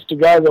a bunch of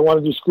guys that want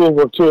to do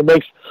schoolwork too. It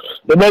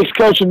makes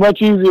coaching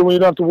much easier when you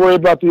don't have to worry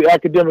about the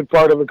academic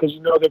part of it, because you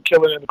know they're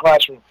killing it in the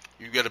classroom.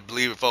 You got to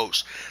believe it,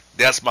 folks.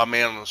 That's my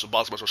man on the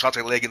Bossman Show.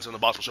 Shante Leggins on the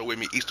Bossman Show with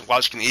me, Eastern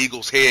Washington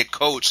Eagles head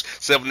coach,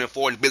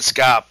 7-4 in Big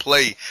Sky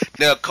play.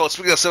 Now, Coach,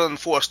 speaking of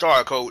 7-4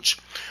 star, Coach,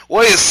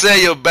 what do you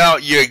say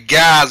about your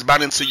guys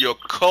buying into your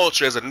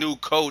culture as a new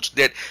coach,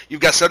 that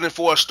you've got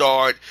 7-4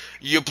 start,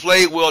 you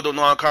play well the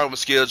non-conference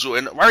schedule,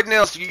 and right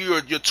now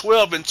you're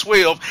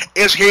 12-12,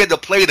 it's here to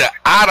play the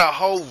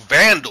Idaho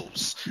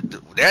Vandals.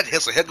 That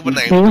is a heck of a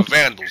name, the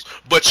Vandals.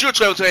 But you're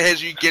 12-12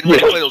 as you getting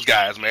ready to play those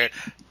guys, man.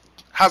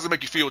 How does it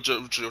make you feel with your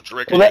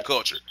record and your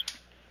culture?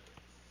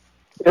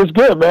 It's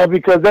good, man,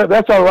 because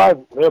that's our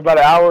rival. They're about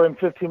an hour and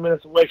 15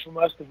 minutes away from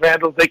us, the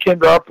Vandals. They came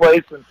to our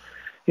place, and,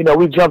 you know,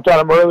 we jumped on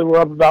them early. We're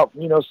up about,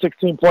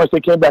 16 points. They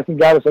came back and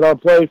got us at our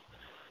place.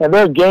 And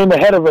they're a game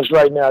ahead of us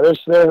right now. They're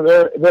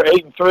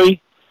 8-3.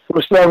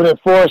 We're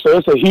 7-4, so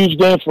it's a huge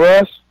game for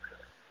us.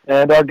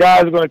 And our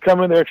guys are going to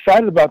come in. They're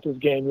excited about this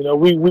game. You know,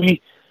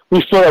 we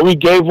feel like we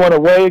gave one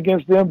away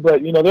against them,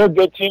 but, you know, they're a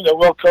good team. They're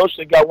well coached.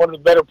 They got one of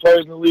the better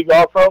players in the league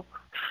also.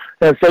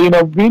 And so, you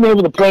know, being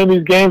able to play in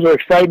these games are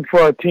exciting for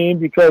our team,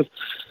 because,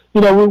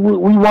 you know,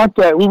 we want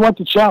that. We want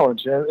the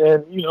challenge.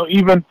 And you know,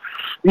 even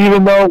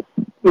though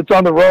it's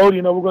on the road,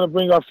 you know, we're going to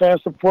bring our fan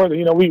support.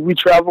 You know, we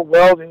travel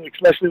well, and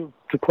especially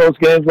to close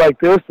games like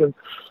this. And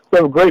we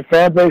have a great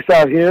fan base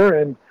out here,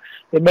 and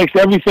it makes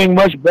everything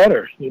much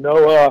better, you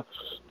know,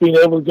 being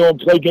able to go and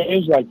play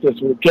games like this,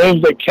 with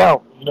games that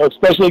count, you know,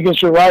 especially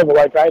against your rival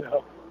like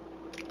Idaho.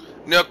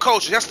 Now,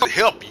 Coach, that's to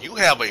help you. You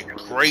have a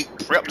great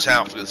prep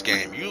time for this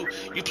game.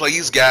 You play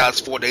these guys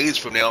 4 days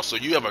from now, so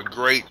you have a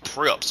great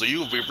prep. So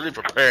you'll be really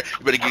prepared.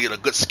 You better get a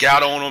good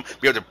scout on them,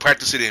 be able to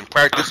practice it in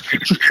practice,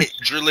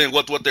 drilling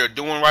what they're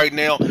doing right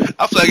now.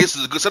 I feel like this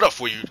is a good setup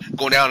for you,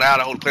 going down to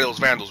Idaho to play those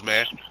Vandals,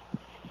 man.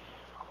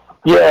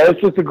 Yeah,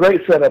 it's just a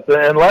great setup.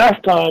 And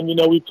last time, you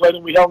know, we played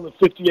them, we held them to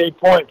 58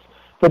 points.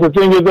 But the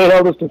thing is, they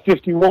held us to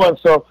 51,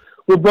 so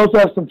we both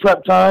have some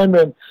prep time,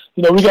 and,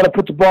 you know, we got to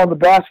put the ball in the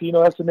basket. You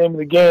know, that's the name of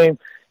the game.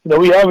 You know,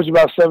 we average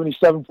about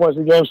 77 points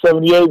a game,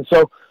 78, and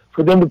so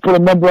for them to put a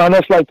number on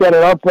us like that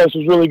at our place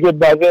was really good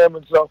by them,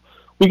 and so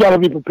we got to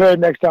be prepared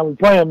next time we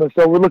play them. And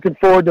so we're looking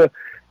forward to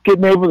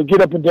getting able to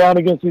get up and down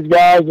against these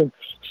guys and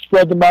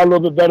spread them out a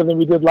little bit better than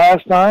we did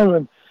last time,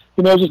 and,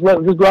 you know, just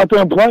go out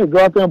there and play, go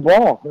out there and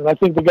ball. And I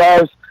think the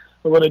guys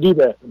are going to do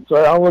that. And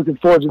so I'm looking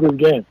forward to this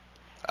game.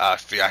 I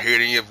hear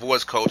it in your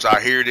voice, Coach. I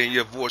hear it in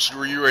your voice.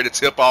 You're ready to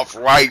tip off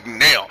right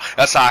now.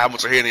 That's how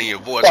much I hear it in your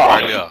voice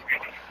right now.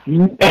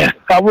 Man,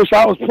 I wish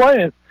I was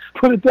playing.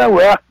 Put it that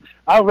way.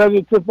 I'd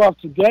rather tip off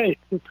today.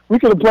 We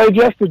could have played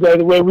yesterday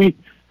the way we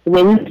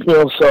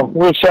feel, so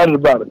we're excited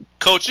about it.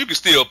 Coach, you can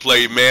still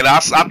play, man. I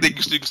think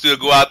you can still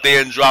go out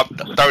there and drop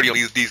 30 on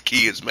these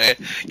kids, man.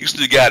 You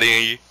still got it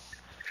in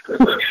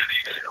you.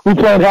 We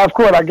playing half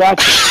court. I got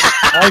you.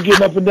 I ain't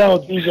getting up and down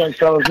with these young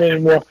fellas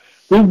anymore.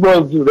 These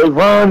boys do. They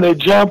run, they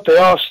jump, they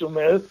all shoot,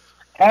 man.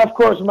 Half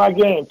court's my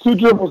game. 2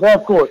 dribbles,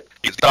 half court.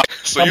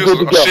 So I'm you're good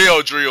to a go.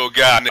 shell drill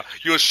guy now.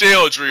 You're a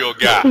shell drill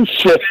guy.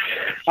 Shit.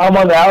 I'm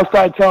on the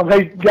outside telling them,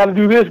 hey, got to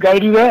do this, got to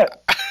do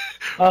that.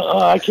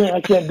 I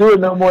can't do it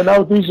no more.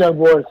 Not with these young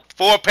boys.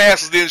 4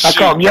 passes, then shoot. I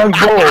call them young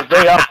bulls.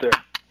 They out there.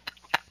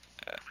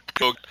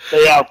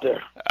 They out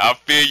there. I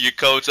feel you,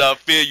 Coach. I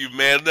feel you,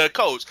 man. Now,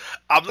 Coach,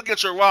 I'm looking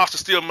at your roster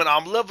still, man.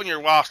 I'm loving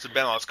your roster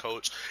balance,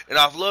 Coach. And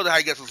I've loved how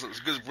you got some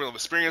good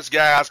experienced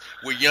guys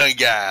with young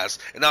guys.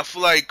 And I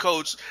feel like,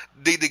 Coach,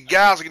 the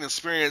guys are getting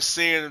experience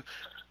seeing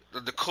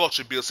the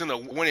culture built, seeing a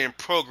winning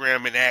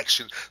program in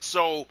action.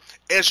 So,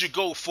 as you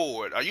go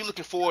forward, are you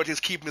looking forward to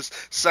keeping this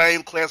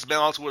same class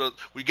balance with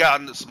we got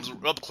some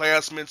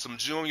upperclassmen, some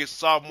juniors,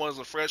 sophomores,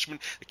 and freshmen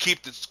to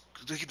keep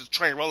the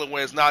train rolling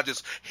where it's not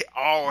just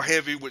all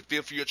heavy with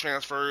 5th-year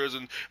transfers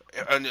and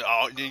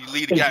you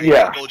lead the guys, you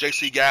got to go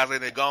JC guys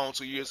and they're gone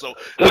 2 years. So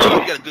you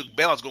got a good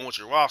balance going with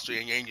your roster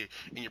and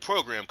your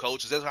program,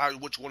 Coach. Is that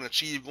what you want to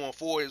achieve going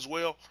forward as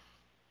well?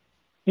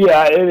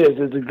 Yeah, it is.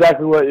 It's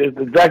exactly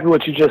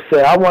what you just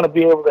said. I want to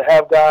be able to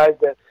have guys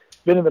that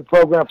been in the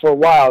program for a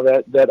while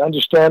that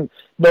understand,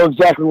 know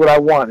exactly what I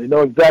want, and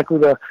know exactly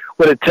what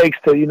it takes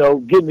to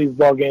get in these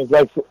ball games.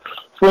 Like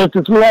for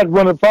instance, we had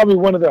probably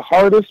one of the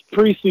hardest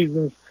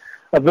preseasons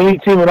of any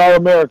team in all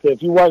America.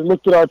 If you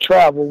looked at our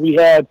travel, we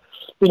had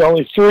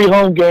only 3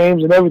 home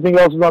games and everything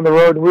else was on the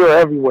road, and we were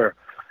everywhere.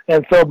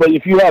 And so, but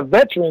if you have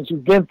veterans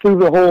who've been through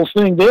the whole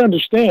thing, they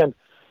understand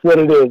what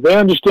it is. They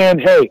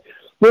understand, hey,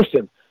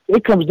 listen,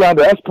 it comes down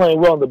to us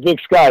playing well in the Big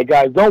Sky,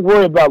 guys. Don't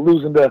worry about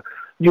losing to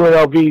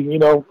UNLV,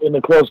 in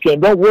the close game.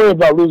 Don't worry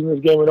about losing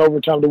this game in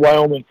overtime to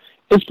Wyoming.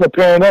 It's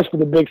preparing us for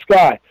the Big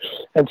Sky.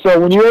 And so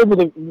when you're able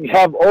to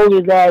have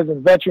older guys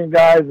and veteran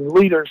guys and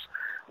leaders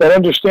that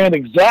understand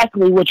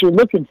exactly what you're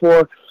looking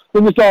for,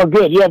 then it's all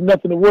good. You have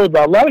nothing to worry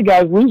about. A lot of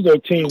guys lose their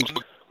teams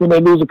when they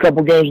lose a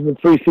couple games in the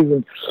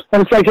preseason.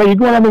 And it's like, hey, you're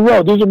going on the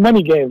road. These are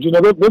money games.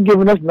 They're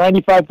giving us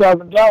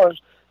 $95,000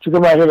 to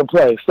come out here to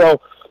play. So,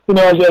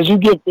 as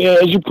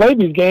you play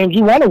these games,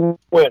 you want to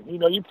win.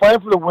 You're playing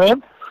for the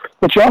win,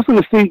 but you're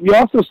also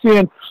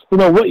seeing,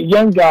 what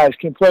young guys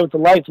can play with the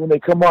lights when they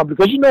come on,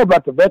 because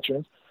about the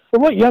veterans, but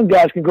what young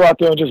guys can go out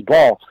there and just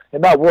ball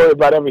and not worry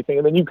about everything,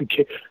 and then you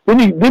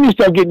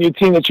start getting your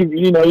team that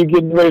you're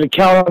getting ready to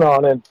count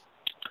on, and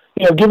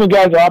giving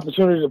guys the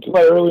opportunity to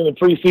play early in the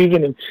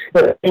preseason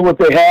and what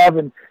they have,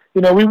 and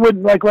we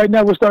wouldn't, like right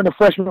now we're starting a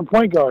freshman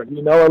point guard.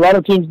 A lot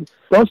of teams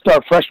don't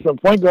start freshman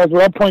point guards.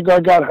 Well, our point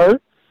guard got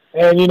hurt.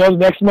 And, the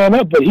next man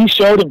up. But he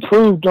showed and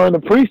proved during the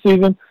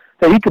preseason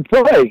that he could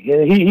play.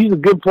 And he's a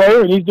good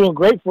player, and he's doing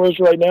great for us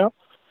right now.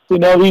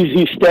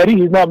 He's steady.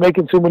 He's not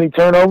making too many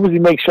turnovers. He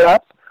makes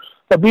shots.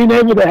 But being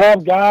able to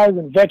have guys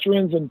and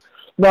veterans, and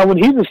now when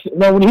he's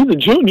a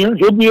junior,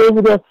 he'll be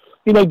able to,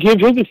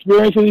 give his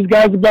experience to these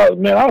guys about,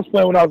 man, I was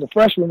playing when I was a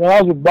freshman, man.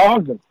 I was with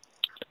Bossman.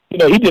 He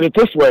did it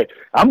this way.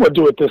 I'm going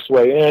to do it this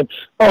way. And,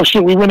 oh,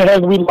 shoot, we went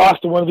ahead and we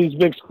lost to one of these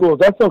big schools.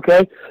 That's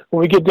okay. When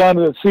we get down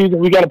to the season,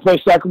 we got to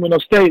play Sacramento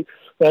State.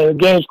 The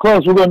game's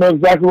close. We're going to know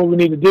exactly what we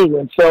need to do.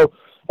 And so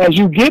as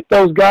you get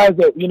those guys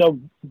that,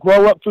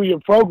 grow up through your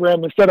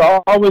program, instead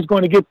of always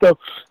going to get the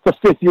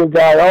 5th-year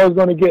guy, always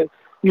going to get,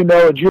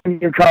 a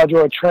junior college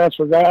or a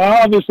transfer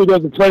guy. Obviously,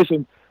 there's a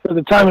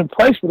time and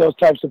place for those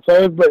types of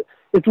players, but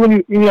it's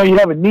when you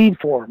have a need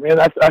for them. And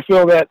I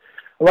feel that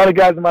a lot of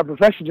guys in my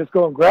profession just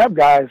go and grab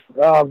guys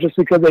just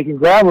because they can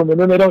grab them, and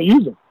then they don't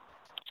use them.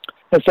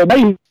 And so now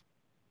you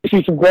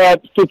see some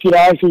grad 50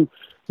 guys who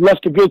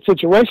left a good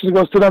situation to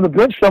go sit on the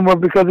bench somewhere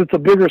because it's a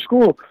bigger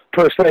school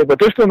per se, but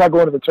they're still not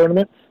going to the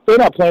tournament. They're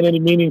not playing any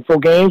meaningful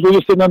games. They're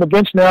just sitting on the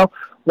bench now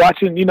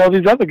watching, these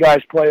other guys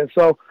play. And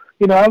so,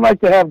 I like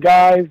to have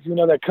guys,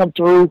 that come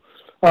through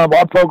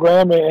our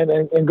program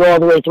and go all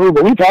the way through.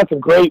 But we've had some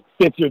great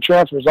 5th-year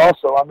transfers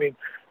also. I mean,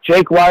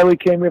 Jake Wiley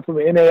came in from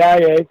the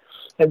NAIA.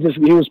 And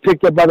he was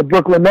picked up by the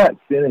Brooklyn Nets,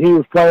 and he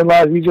was playing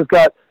live. He just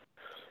got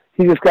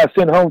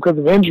sent home because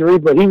of injury,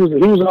 but he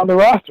was on the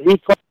roster. He was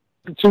playing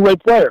a 2-way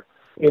player,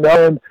 and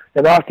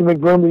Austin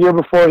McBroom the year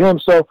before him.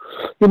 So,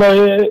 you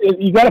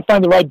got to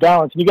find the right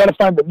balance. You got to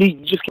find the need.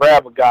 You just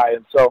grab a guy,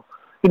 and so,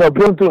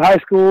 building through high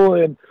school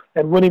and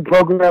winning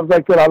programs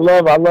like that, I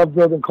love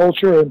building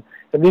culture,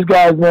 and these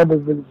guys, man,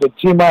 the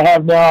team I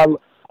have now,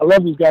 I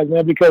love these guys,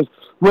 man, because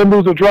win,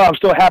 lose, or draw, I'm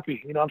still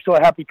happy. I'm still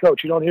a happy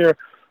coach. You don't hear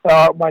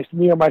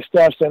me or my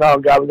staff saying, "Oh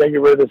God, we gotta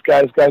get rid of this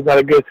guy. This guy's not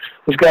a good.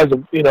 This guy's a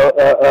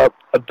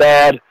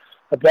bad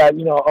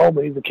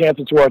omen. He's a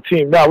cancer to our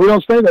team." No, we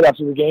don't say that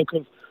after the game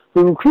because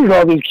we recruit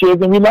all these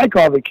kids and we like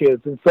all the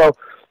kids, and so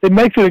it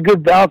makes it a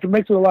good balance. It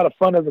makes it a lot of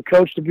fun as a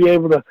coach to be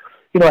able to,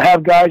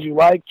 have guys you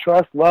like,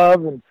 trust,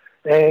 love, and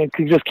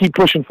can just keep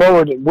pushing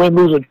forward and win,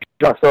 lose, or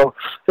draw. So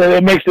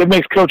it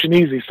makes coaching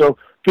easy. So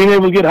being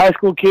able to get high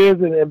school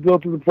kids and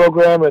build through the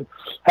program and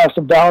have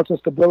some balance and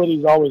stability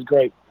is always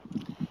great.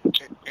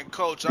 And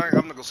Coach, I'm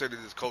not gonna say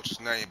this coach's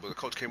name, but the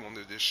coach came on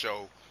to this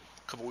show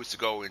a couple weeks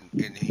ago,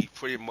 and he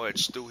pretty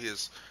much threw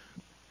his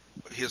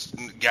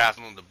guys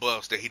on the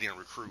bus that he didn't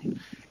recruit.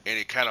 and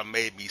it kind of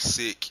made me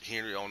sick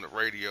hearing it on the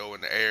radio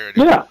and the air.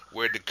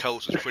 Where the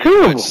coach is pretty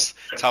much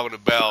talking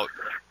about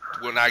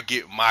when I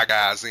get my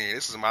guys in.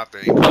 This is my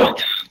thing.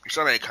 You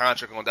signed a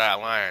contract on that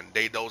line.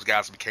 Those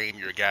guys became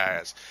your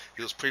guys.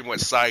 He was pretty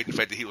much citing the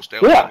fact that he was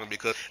still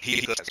because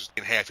he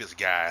didn't have his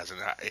guys, and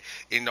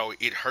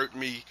it hurt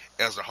me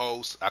as a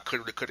host. I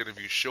couldn't really cut the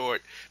interview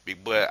short,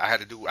 but I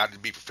had to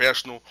be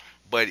professional.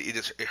 But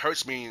it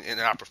hurts me in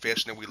our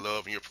profession that we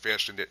love, in your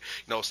profession, that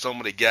some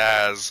of the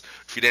guys,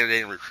 if they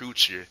didn't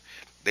recruit you,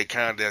 they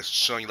kind of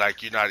showing you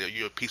like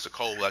you're a piece of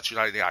coal, that you're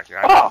not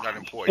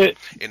important,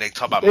 and they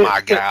talk about my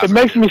guys. It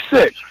makes me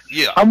sick.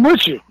 Yeah, I'm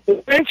with you.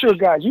 It ain't your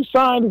guys. You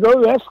signed to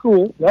go to that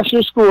school. That's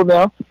your school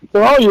now.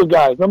 They're all your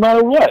guys, no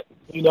matter what.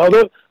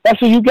 That's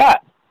what you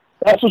got.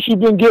 That's what you've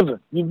been given.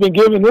 You've been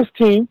given this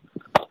team.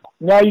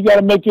 Now you got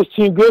to make this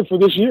team good for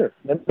this year.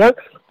 And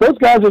those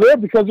guys are there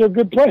because they're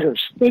good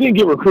players. They didn't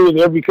get recruited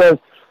there because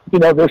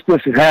this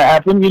has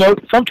happened.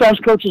 Sometimes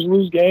coaches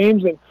lose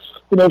games and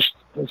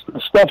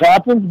stuff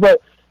happens, but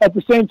at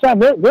the same time,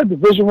 they're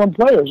Division I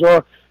players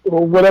or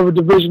whatever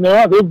division they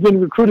are. They've been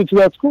recruited to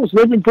that school, so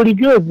they've been pretty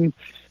good. And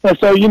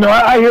so,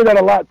 I hear that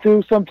a lot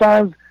too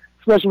sometimes,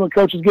 especially when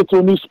coaches get to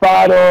a new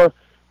spot or,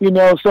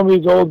 some of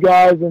these old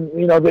guys and,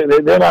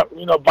 they're not,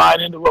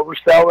 buying into what we're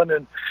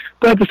selling.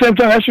 But at the same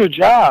time, that's your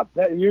job.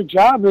 Your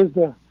job is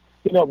to,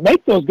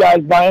 make those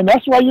guys buy in.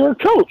 That's why you're a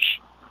coach.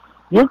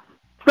 Your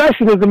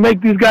profession is to make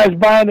these guys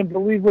buy in and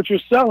believe what you're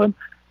selling,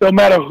 no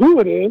matter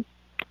who it is.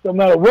 No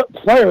matter what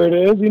player it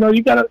is,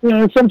 you gotta.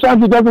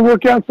 Sometimes it doesn't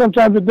work out,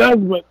 sometimes it does,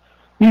 but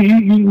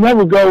you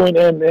never go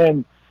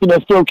and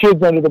throw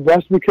kids under the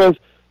bus because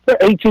they're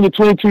 18 to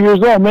 22 years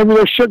old. Maybe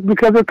they're shook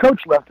because their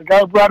coach left, the guy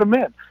who brought them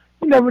in.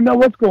 You never know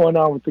what's going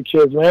on with the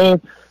kids,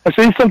 man. And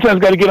so you sometimes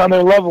got to get on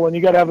their level, and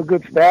you got to have a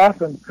good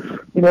staff, and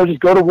just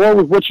go to war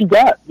with what you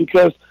got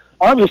because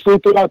obviously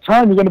throughout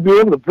time you're going to be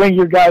able to bring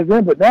your guys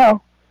in, but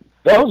now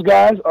those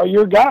guys are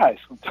your guys.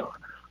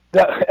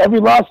 Every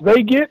loss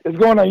they get is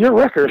going on your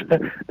record.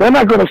 They're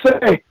not going to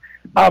say,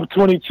 I'm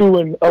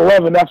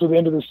 22-11 after the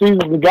end of the season.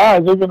 The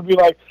guys, they're going to be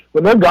like,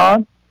 well, they're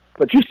gone,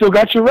 but you still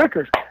got your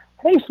record.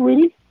 Hey,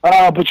 sweetie,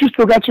 but you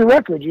still got your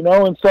record,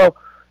 And so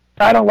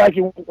I don't like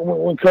it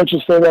when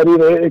coaches say that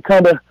either. It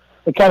kind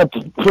of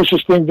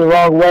pushes things the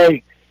wrong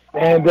way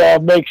and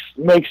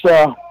makes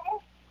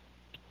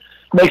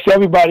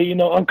everybody,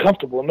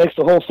 uncomfortable. It makes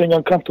the whole thing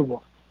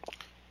uncomfortable.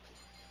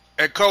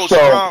 And Coach,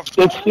 so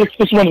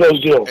it's one of those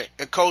deals.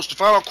 And Coach, the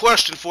final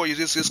question for you,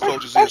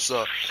 Coach, is this: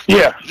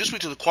 just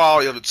speak to the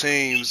quality of the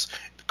teams,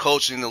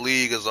 coaching in the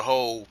league as a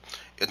whole,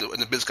 in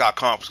the Big Sky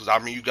Conference.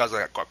 Because you guys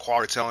are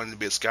quality talent in the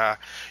Big Sky.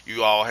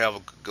 You all have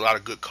a lot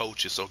of good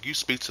coaches. So, can you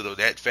speak to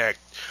that fact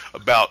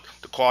about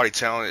the quality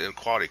talent and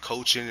quality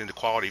coaching and the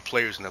quality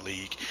players in the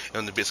league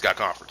in the Big Sky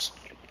Conference?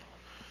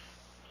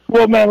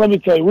 Well, man, let me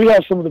tell you, we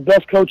have some of the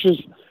best coaches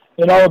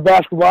in all of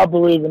basketball, I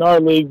believe, in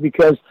our league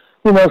because.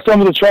 Some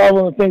of the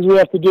travel and things we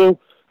have to do,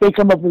 they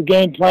come up with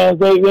game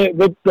plans.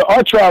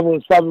 Our travel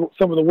is probably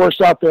some of the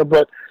worst out there,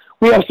 but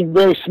we have some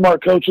very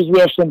smart coaches. We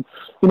have some,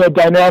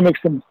 dynamics,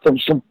 some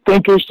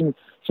thinkers, some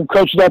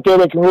coaches out there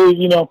that can really,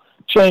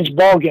 change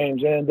ball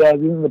games. And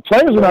the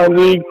players in our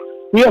league,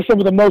 we have some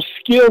of the most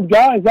skilled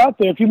guys out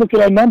there. If you look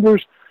at our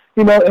numbers,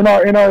 in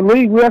our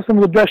league, we have some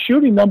of the best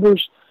shooting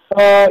numbers, in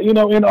all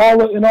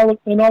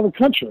the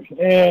country.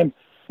 And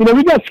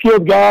we got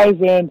skilled guys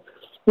and.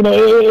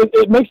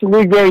 It makes the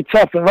league very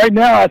tough. And right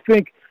now, I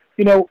think,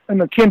 in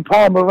the Ken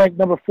Palmer ranked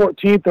number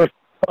 14th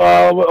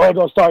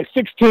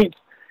 16th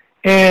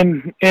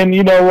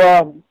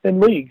in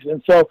leagues.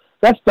 And so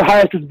that's the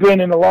highest it's been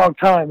in a long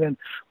time. And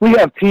we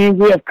have teams,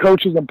 we have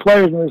coaches and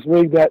players in this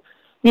league that,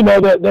 we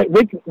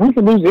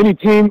can lose any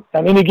team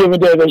on any given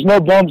day. There's no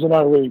bums in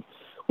our league,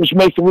 which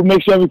makes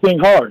everything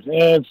hard.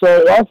 And so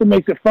it also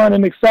makes it fun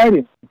and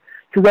exciting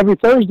because every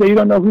Thursday you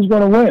don't know who's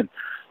going to win.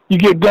 You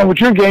get done with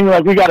your game, you're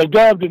like, we got a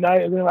dub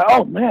tonight, and they're like,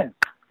 oh man,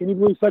 can you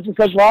believe such and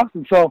such lost?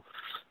 And so,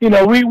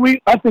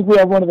 I think we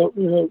have one of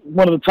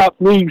the top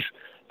leagues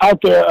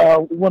out there,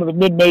 one of the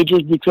mid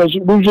majors, because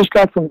we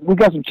got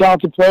some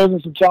talented players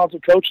and some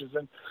talented coaches,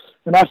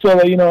 and I feel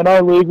that in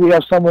our league we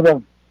have some of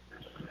them.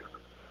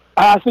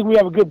 I think we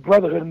have a good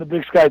brotherhood in the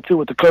Big Sky too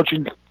with the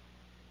coaching.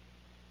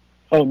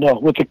 With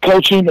the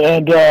coaching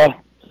and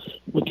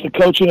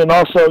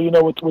also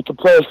with the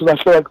players because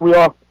I feel like we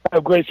all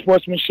have great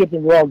sportsmanship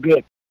and we're all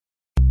good.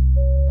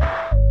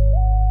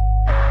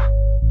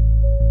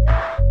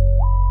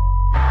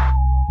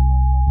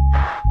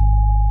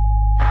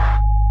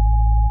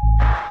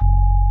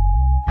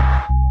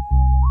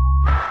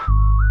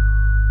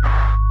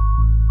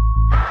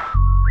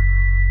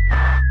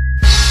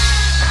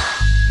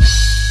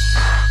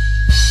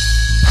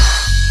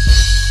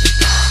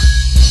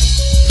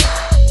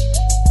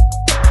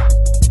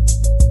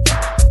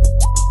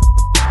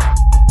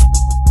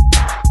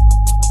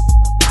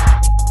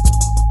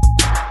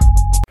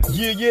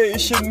 Yeah,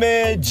 it's your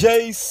man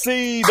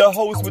JC, the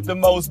host with the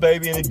most,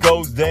 baby, and it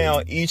goes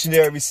down each and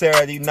every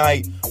Saturday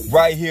night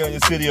right here in the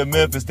city of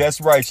Memphis. That's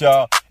right,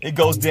 y'all. It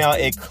goes down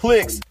at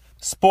Clicks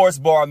Sports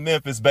Bar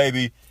Memphis,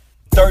 baby.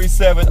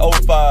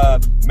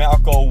 3705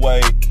 Malco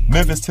Way,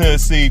 Memphis,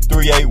 Tennessee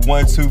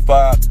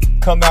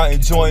 38125. Come out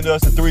and join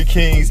us, the Three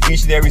Kings,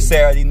 each and every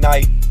Saturday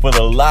night for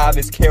the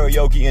livest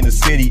karaoke in the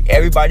city.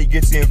 Everybody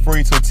gets in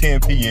free till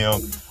 10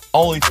 p.m.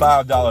 Only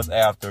 $5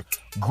 after.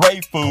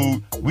 Great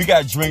food. We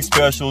got drink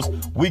specials.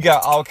 We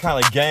got all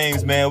kind of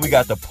games, man. We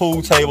got the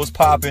pool tables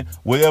popping.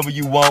 Whatever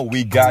you want,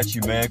 we got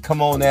you, man.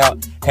 Come on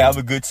out. Have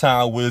a good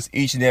time with us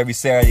each and every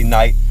Saturday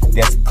night.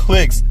 That's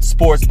Clicks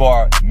Sports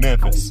Bar,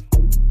 Memphis.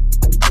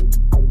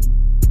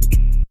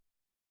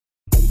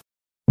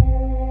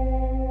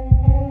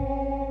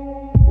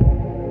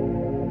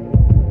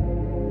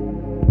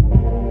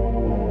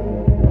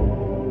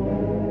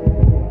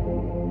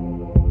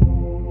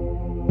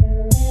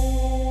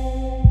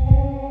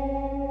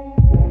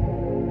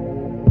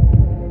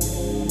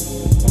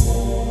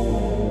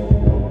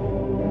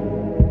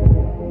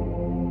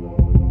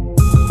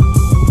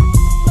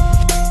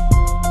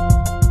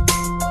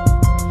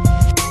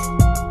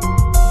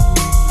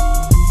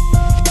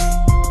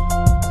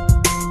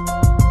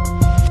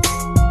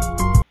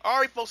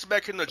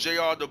 Back in the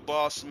JR the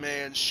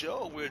Bossman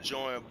show, we're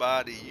joined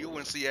by the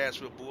UNC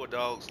Asheville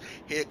Bulldogs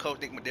head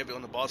coach Nick McDevitt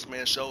on the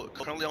Bossman show.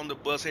 Currently on the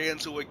bus heading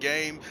to a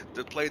game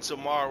to play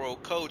tomorrow.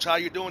 Coach, how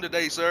you doing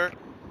today, sir?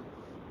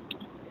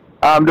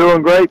 I'm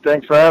doing great.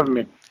 Thanks for having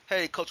me.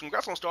 Hey, Coach,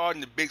 congrats on starting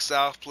the Big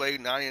South play,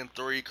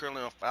 9-3,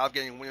 currently on a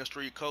 5-game winning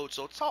streak, Coach.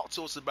 So talk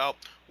to us about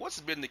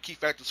what's been the key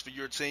factors for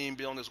your team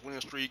being on this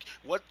winning streak.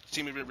 What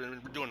team has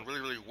been doing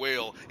really, really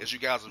well as you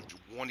guys have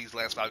won these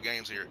last 5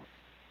 games here?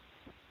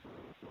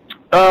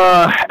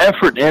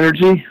 Effort and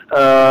energy.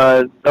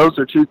 Those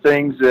are two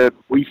things that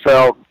we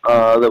felt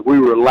that we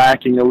were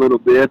lacking a little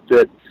bit,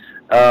 that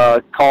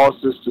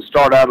caused us to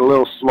start out a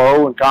little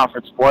slow in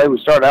conference play. We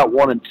started out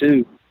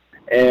 1-2,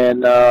 and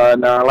in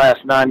our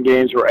last 9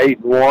 games we're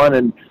 8-1,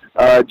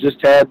 and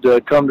just had to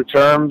come to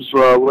terms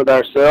with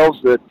ourselves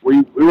that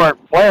we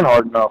weren't playing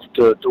hard enough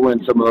to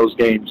win some of those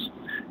games.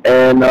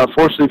 And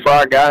fortunately for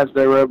our guys,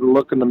 they were able to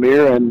look in the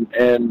mirror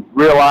and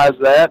realize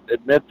that,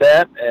 admit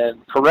that,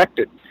 and correct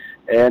it.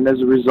 And as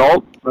a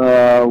result,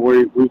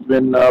 we've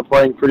been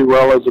playing pretty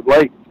well as of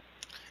late.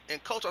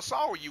 And, Coach, I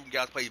saw where you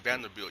guys played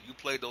Vanderbilt. You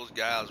played those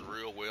guys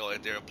real well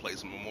at their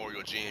place in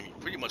Memorial Gym. You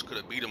pretty much could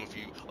have beat them if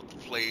you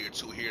played or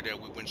two here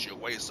that went your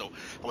way. So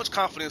how much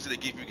confidence did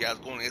it give you guys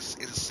going to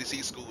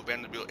SEC school,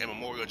 Vanderbilt, and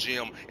Memorial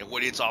Gym, and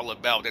what it's all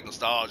about, that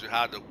nostalgia,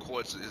 how the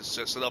courts is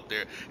set up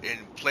there,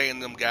 and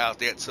playing them guys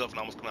that tough and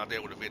almost coming out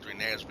there with a victory in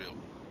Nashville?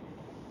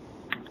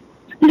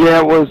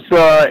 Yeah,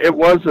 it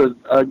was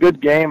a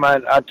good game.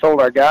 I told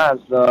our guys,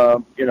 I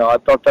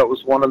thought that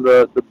was one of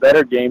the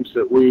better games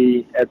that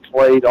we had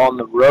played on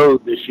the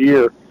road this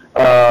year.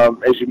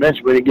 As you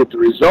mentioned, we didn't get the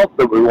result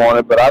that we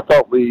wanted, but I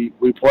thought we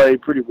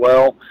played pretty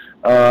well.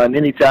 And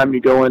anytime you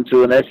go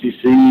into an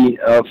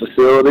SEC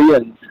facility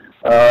and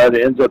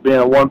it ends up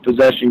being a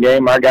one-possession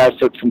game, our guys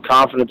took some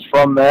confidence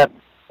from that.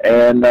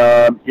 And,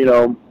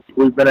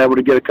 we've been able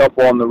to get a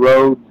couple on the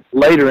road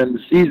later in the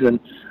season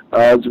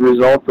as a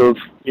result of,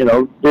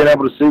 being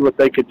able to see what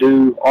they could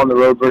do on the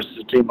road versus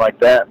a team like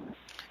that.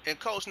 And,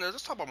 Coach, now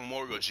let's talk about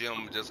Memorial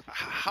Gym. Just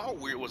how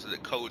weird was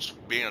it, Coach,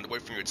 being away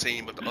from your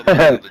team but the other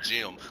end of the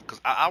gym?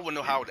 Because I wouldn't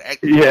know how to act.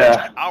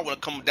 Yeah. I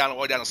want to come down all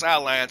the way down the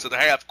sideline to the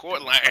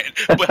half-court line,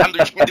 but I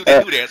know you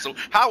can't do that. So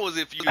how was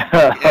it for you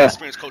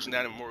experience coaching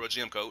down in Memorial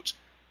Gym, Coach?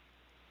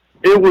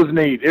 It was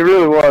neat. It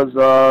really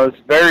was.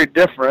 It's very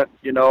different.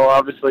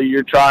 Obviously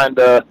you're trying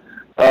to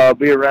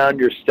be around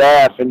your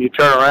staff, and you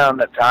turn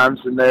around at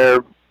times and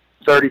they're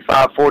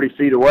 35, 40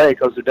 feet away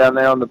because they're down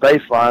there on the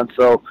baseline.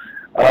 So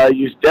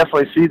you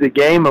definitely see the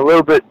game a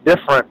little bit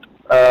different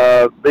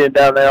being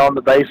down there on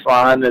the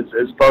baseline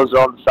as opposed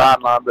to on the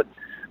sideline. But,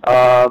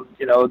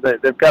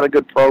 they've got a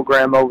good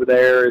program over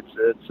there.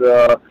 It's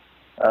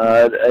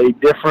a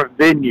different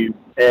venue,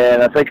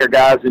 and I think our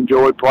guys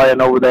enjoy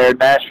playing over there.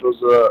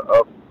 Nashville's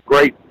a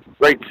great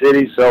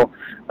city, so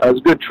it was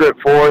a good trip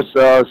for us.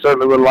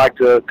 Certainly would like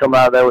to come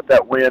out of there with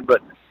that win,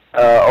 but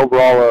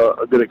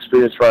overall a good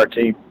experience for our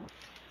team.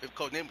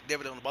 Coach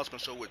David on the Bossman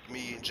show with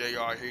me and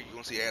JR here. You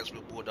want to see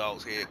Asheville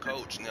Bulldogs head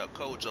coach. Now,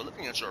 Coach,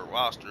 looking at your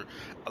roster,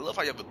 I love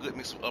how you have a good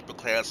mix of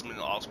upperclassmen and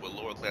also with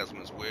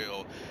lowerclassmen as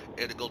well.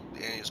 And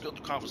just go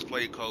through conference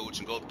play, Coach,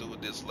 and go through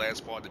this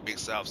last part of the Big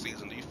South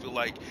season. Do you feel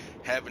like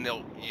having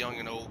that young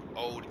and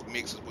old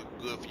mix is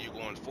good for you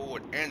going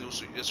forward, and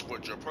just for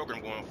your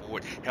program going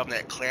forward, having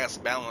that class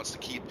balance to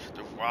keep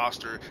the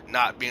roster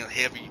not being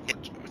heavy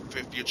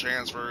fifth-year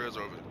transfers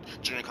or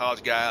junior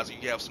college guys?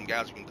 You have some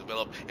guys you can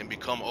develop and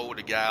become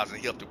older guys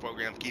and help the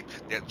program keep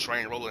that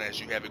train rolling as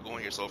you have it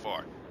going here so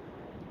far.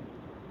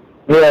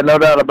 Yeah, no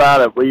doubt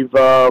about it. We've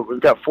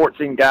got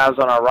 14 guys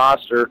on our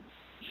roster.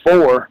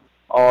 4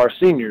 are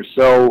seniors,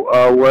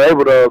 so we're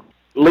able to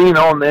lean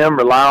on them,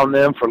 rely on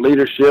them for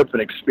leadership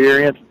and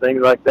experience and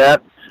things like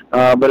that.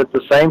 But at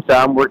the same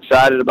time, we're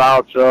excited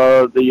about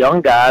the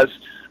young guys.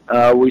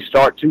 We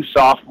start 2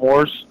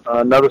 sophomores.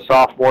 Another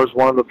sophomore is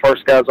one of the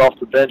first guys off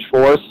the bench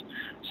for us.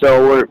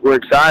 So we're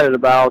excited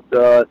about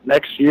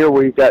next year.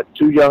 We've got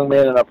 2 young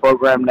men in our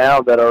program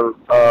now that are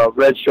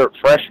redshirt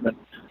freshmen.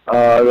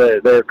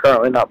 They're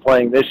currently not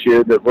playing this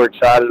year that we're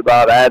excited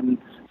about adding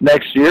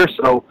next year.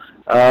 So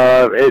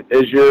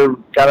as you're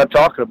kind of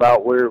talking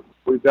about,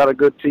 we've got a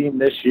good team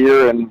this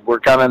year, and we're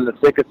kind of in the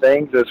thick of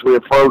things as we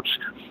approach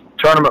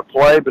tournament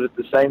play. But at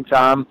the same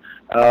time,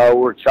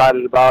 we're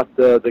excited about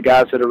the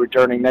guys that are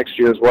returning next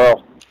year as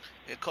well.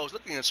 And Coach,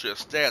 looking at your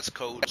stats,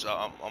 Coach,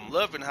 I'm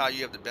loving how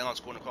you have the balance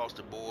going across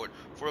the board.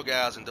 4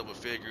 guys in double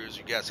figures.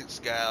 You got 6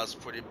 guys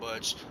pretty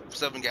much,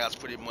 7 guys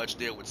pretty much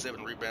there with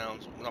 7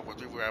 rebounds,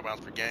 3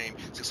 rebounds per game.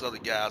 6 other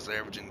guys are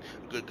averaging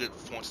good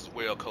performances as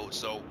well, Coach.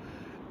 So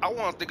I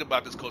want to think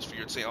about this, Coach, for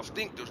your team. I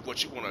think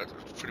what you want to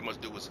pretty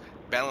much do is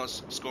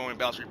balance scoring,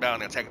 balance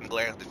rebounding, attacking the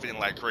glass, defending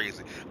like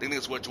crazy. I think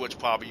that's what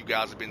probably you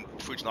guys have been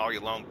preaching all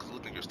year long.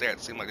 Looking at your stats,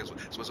 it seems like that's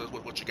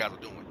what you guys are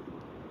doing.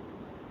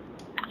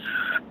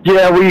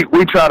 Yeah,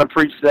 we try to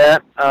preach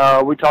that.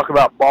 We talk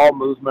about ball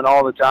movement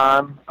all the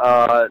time,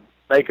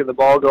 making the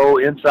ball go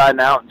inside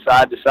and out and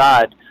side to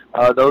side.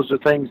 Those are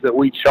things that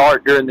we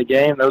chart during the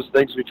game. Those are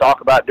things we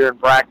talk about during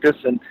practice,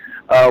 and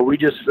we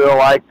just feel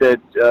like that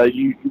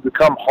you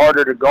become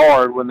harder to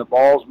guard when the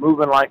ball's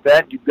moving like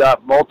that. You've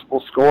got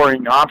multiple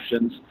scoring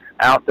options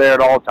out there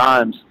at all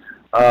times.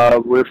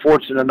 We're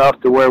fortunate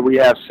enough to where we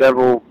have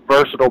several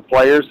versatile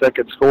players that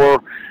can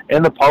score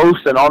in the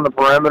post and on the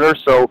perimeter,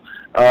 so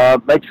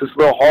makes us a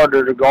little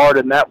harder to guard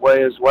in that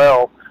way as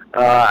well.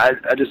 I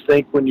just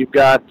think when you've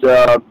got,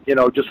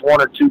 just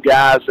 1 or 2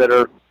 guys that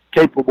are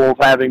capable of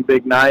having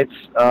big nights,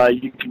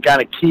 you can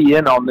kind of key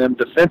in on them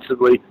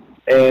defensively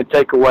and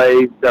take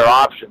away their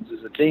options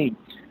as a team.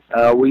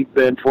 We've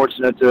been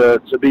fortunate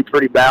to be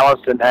pretty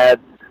balanced and had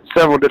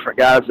several different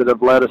guys that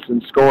have led us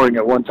in scoring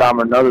at one time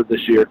or another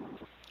this year.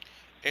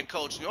 And,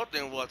 Coach, the other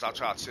thing was I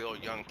try to tell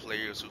young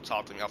players who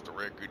talk to me off the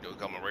record,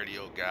 I'm a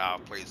radio guy, I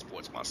play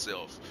sports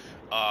myself,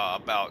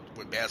 about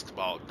with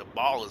basketball, the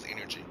ball is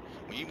energy.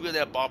 When you move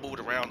that ball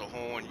moving around the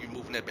horn, you're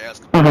moving that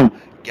basketball,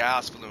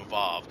 guys feel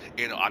involved.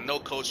 And I know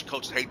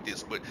coaches hate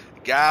this, but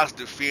guys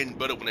defend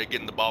better when they're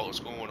getting the ball or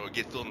scoring or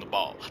feeling the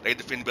ball. They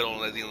defend better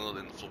on the end of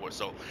the floor.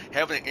 So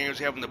having the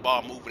energy, having the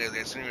ball moving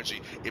as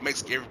energy, it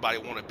makes everybody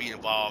want to be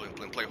involved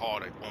and play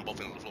harder on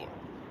both ends of the floor.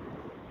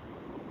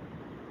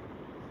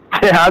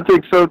 Yeah, I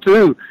think so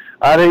too.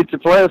 I'd hate to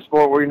play a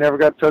sport where you never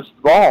got to touch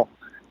the ball.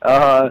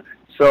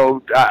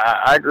 So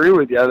I agree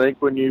with you. I think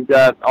when you've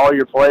got all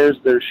your players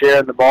that are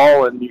sharing the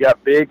ball and you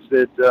got bigs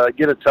that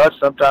get a touch,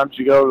 sometimes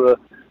you go to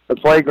the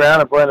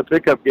playground and play in a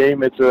pickup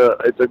game. It's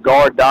a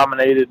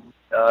guard-dominated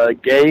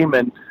game,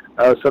 and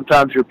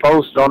sometimes your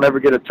posts don't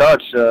ever get a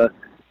touch.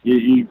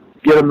 You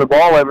get them the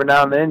ball every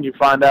now and then, you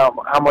find out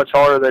how much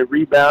harder they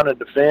rebound and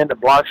defend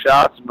and block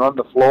shots and run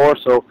the floor.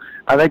 So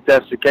I think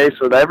that's the case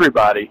with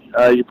everybody.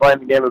 You play in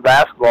the game of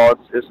basketball,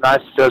 it's nice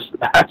to touch the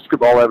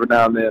basketball every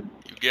now and then.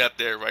 You get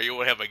there, right? You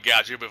won't have a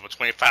guy dribbling for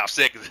 25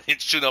 seconds and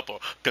shoot up a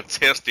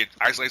contested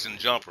isolation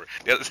jumper.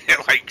 That's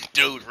like,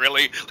 dude,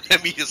 really?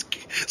 Let me just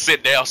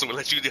sit down somewhere,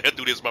 let you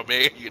do this, my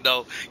man.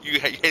 You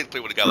hate to play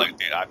with a guy like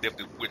that. I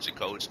definitely with you,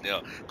 Coach.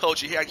 Now,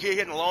 Coach, you're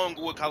hitting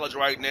Longwood College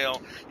right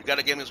now. You got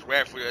a game against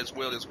Radford as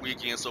well this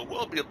weekend. So what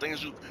will be the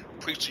things you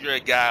preach to your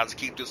guys to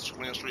keep this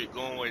winning streak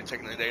going and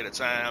taking it a day at a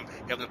time,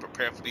 having them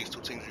prepare for these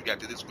 2 teams you got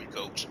this week,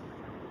 Coach?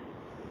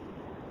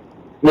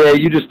 Yeah,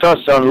 you just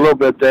touched on it a little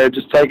bit there,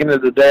 just taking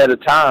it a day at a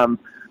time.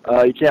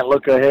 You can't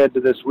look ahead to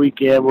this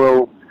weekend.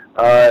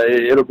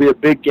 It'll be a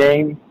big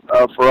game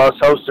for us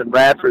hosting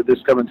Radford this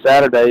coming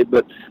Saturday,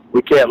 but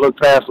we can't look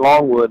past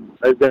Longwood.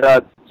 They've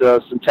got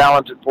some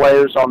talented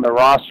players on their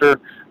roster,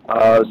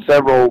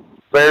 several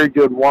very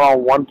good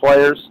one-on-one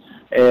players,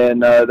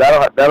 and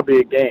that'll be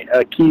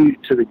a key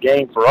to the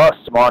game for us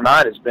tomorrow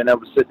night is being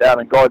able to sit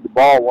down and guard the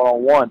ball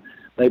one-on-one.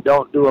 They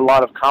don't do a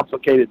lot of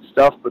complicated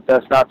stuff, but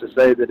that's not to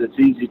say that it's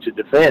easy to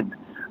defend.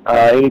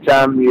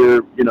 Anytime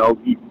you've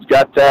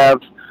got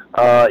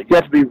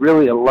to be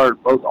really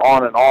alert both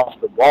on and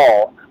off the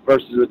ball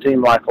versus a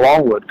team like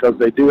Longwood because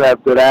they do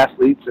have good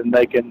athletes and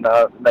they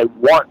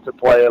want to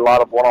play a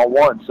lot of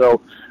one-on-one. So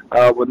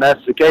when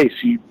that's the case,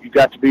 you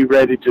got to be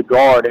ready to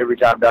guard every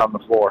time down the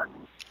floor.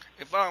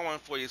 If I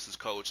want for you, this is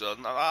Coach. A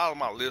lot of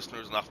my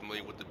listeners are not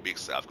familiar with the Big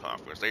South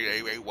Conference.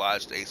 They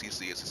watch the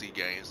ACC, SEC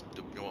games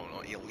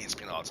on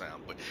ESPN all the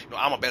time. But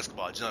I'm a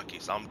basketball junkie,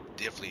 so I'm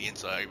definitely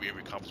into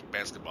every conference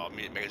basketball,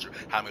 mid-major,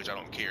 high major. I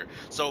don't care.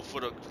 So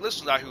for the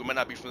listeners out here who may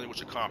not be familiar with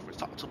your conference,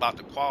 talk to about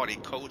the quality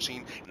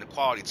coaching and the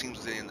quality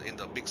teams in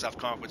the Big South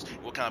Conference.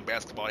 What kind of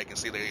basketball they can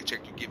see that they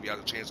give you guys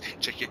a chance,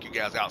 check you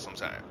guys out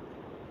sometime.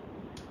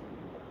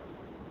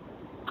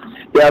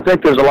 Yeah, I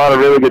think there's a lot of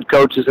really good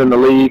coaches in the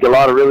league, a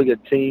lot of really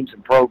good teams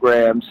and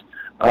programs.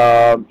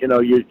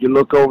 You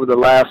look over the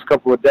last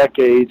couple of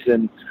decades,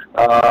 and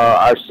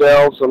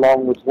ourselves,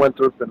 along with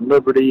Winthrop and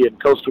Liberty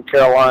and Coastal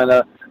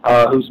Carolina,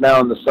 who's now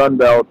in the Sun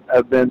Belt,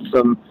 have been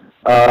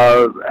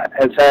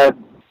has had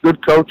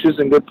good coaches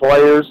and good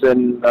players,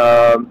 and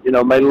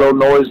made a little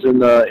noise in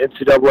the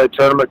NCAA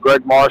tournament.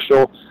 Greg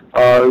Marshall,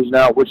 who's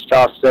now at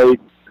Wichita State.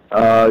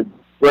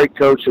 great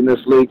coach in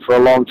this league for a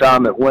long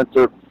time at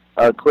Winthrop.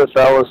 Cliff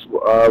Ellis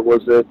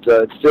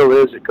still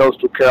is at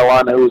Coastal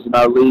Carolina, who was in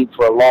our league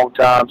for a long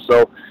time.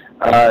 So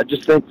I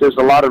just think there's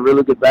a lot of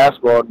really good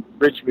basketball.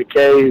 Richie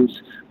McKay,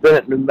 who's been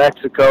at New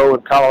Mexico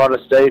and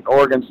Colorado State,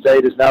 Oregon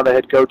State, is now the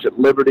head coach at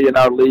Liberty in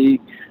our league.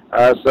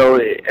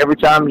 So every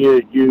time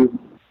you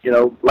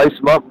lace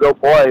them up and go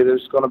play,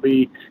 there's going to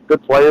be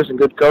good players and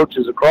good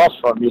coaches across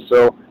from you.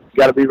 So you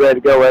got to be ready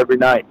to go every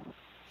night.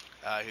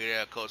 I hear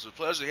that, Coach. It's a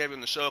pleasure to have you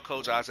on the show,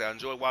 Coach. I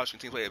enjoy watching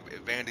the team play at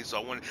Vandy,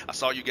 so I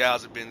saw you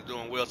guys have been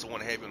doing well, so I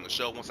want to have you on the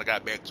show. Once I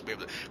got back to be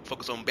able to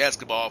focus on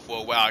basketball for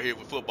a while here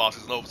with football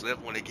season over, so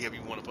definitely want to give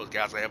you one of the first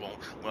guys I have on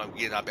when I'm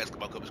getting our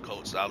basketball coverage,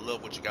 Coach. So I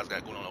love what you guys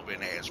got going on over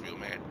in Nashville,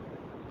 man.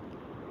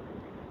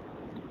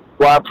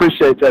 Well, I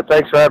appreciate that.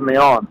 Thanks for having me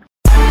on.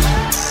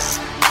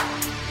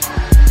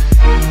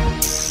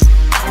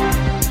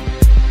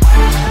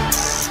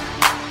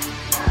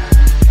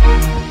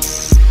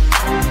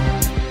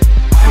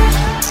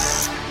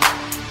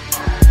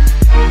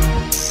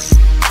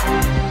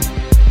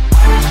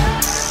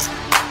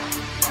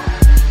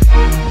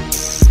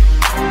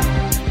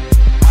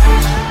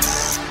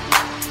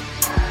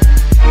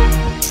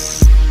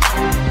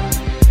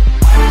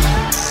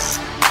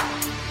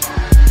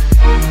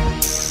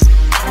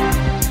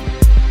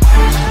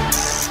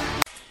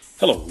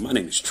 Hello, my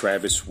name is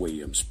Travis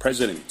Williams,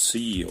 President and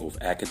CEO of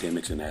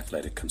Academics and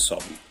Athletic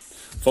Consulting,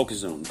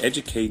 focusing on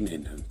educating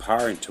and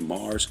empowering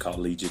tomorrow's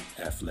collegiate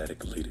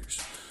athletic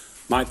leaders.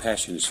 My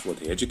passion is for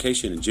the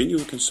education and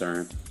genuine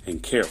concern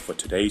and care for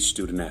today's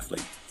student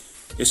athlete.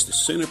 It's the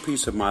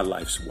centerpiece of my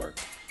life's work.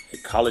 A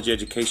college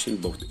education,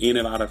 both in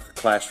and out of the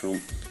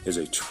classroom, is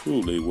a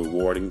truly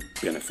rewarding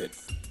benefit.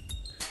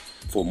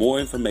 For more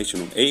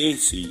information on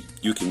AAC,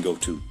 you can go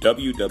to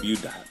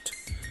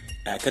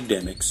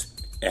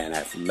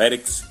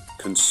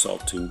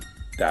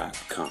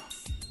www.academicsandathleticsconsulting.com.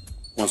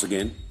 Once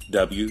again,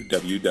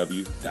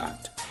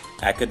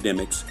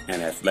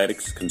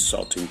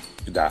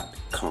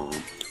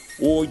 www.academicsandathleticsconsulting.com.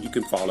 Or you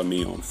can follow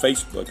me on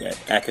Facebook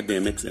at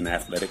Academics and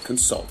Athletic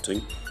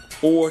Consulting,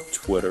 or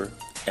Twitter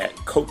at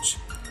Coach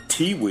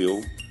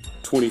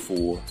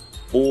TWill24,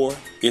 or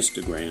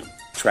Instagram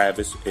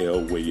Travis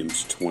L.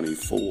 Williams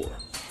 24.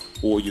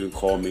 Or you can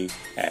call me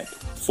at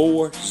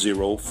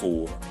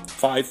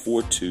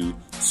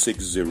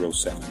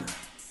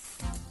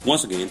 404-542-6079.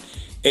 Once again,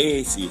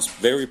 AAC is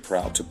very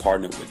proud to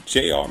partner with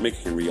J.R.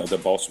 McHenry of the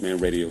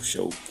Bossman Radio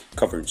Show,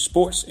 covering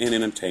sports and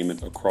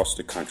entertainment across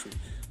the country.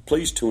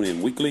 Please tune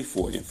in weekly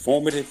for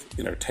informative,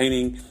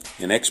 entertaining,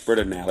 and expert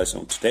analysis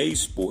on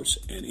today's sports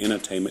and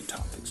entertainment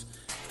topics.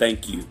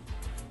 Thank you.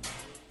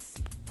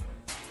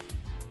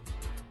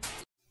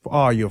 For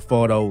all your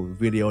photo,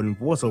 video, and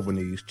voiceover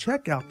needs,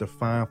 check out the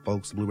fine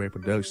folks at Blueberry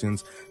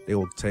Productions. They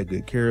will take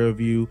good care of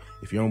you.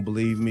 If you don't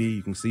believe me,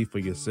 you can see for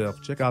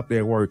yourself. Check out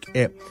their work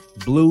at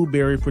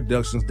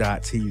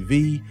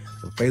blueberryproductions.tv,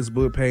 the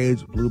Facebook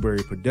page,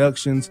 Blueberry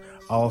Productions,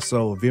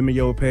 also a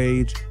Vimeo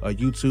page, a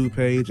YouTube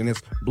page, and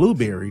it's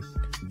Blueberry,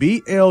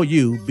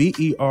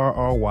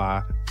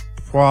 BLUBERRY,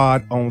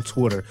 Prod on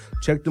Twitter.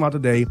 Check them out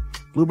today.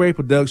 Blueberry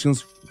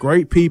Productions,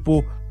 great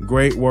people,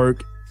 great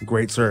work,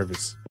 great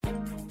service.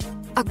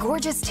 A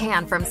gorgeous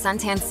tan from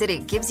Suntan City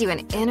gives you an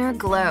inner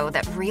glow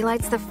that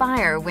relights the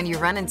fire when you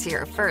run into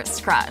your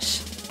first crush.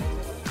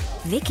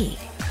 Vicky,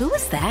 who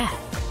was that?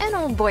 An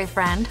old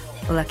boyfriend.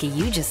 Lucky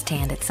you just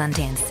tanned at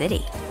Suntan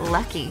City.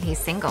 Lucky he's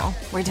single.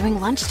 We're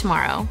doing lunch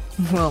tomorrow.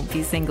 Won't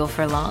be single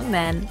for long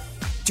then.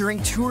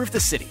 During Tour of the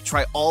City,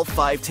 try all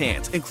 5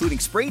 tans, including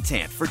spray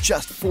tan, for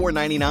just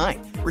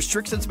 $4.99.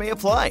 Restrictions may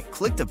apply.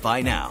 Click to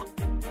buy now.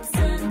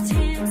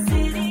 Suntan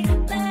City,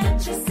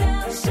 let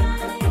yourself shine.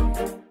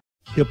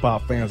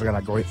 Hip-hop fans, I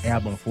got a great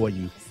album for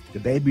you. The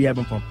debut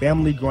album from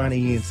Family Grind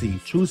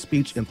ENT, True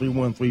Speech and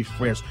 313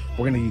 Fresh.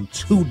 We're going to give you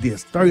 2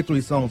 discs,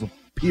 33 songs of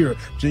pure,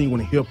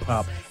 genuine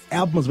hip-hop.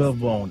 Album is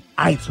available on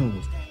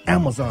iTunes,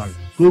 Amazon,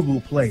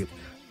 Google Play,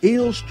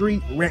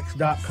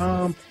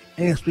 illstreetrex.com,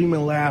 and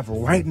streaming live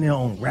right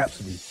now on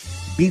Rhapsody,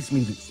 Beats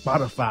Music,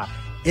 Spotify,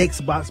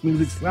 Xbox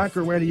Music,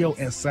 Slacker Radio,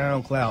 and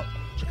SoundCloud.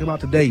 Check them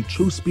out today,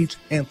 True Speech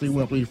and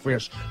 313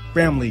 Fresh,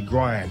 Family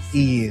Grind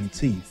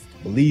ENT.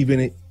 Believe in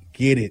it,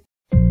 get it.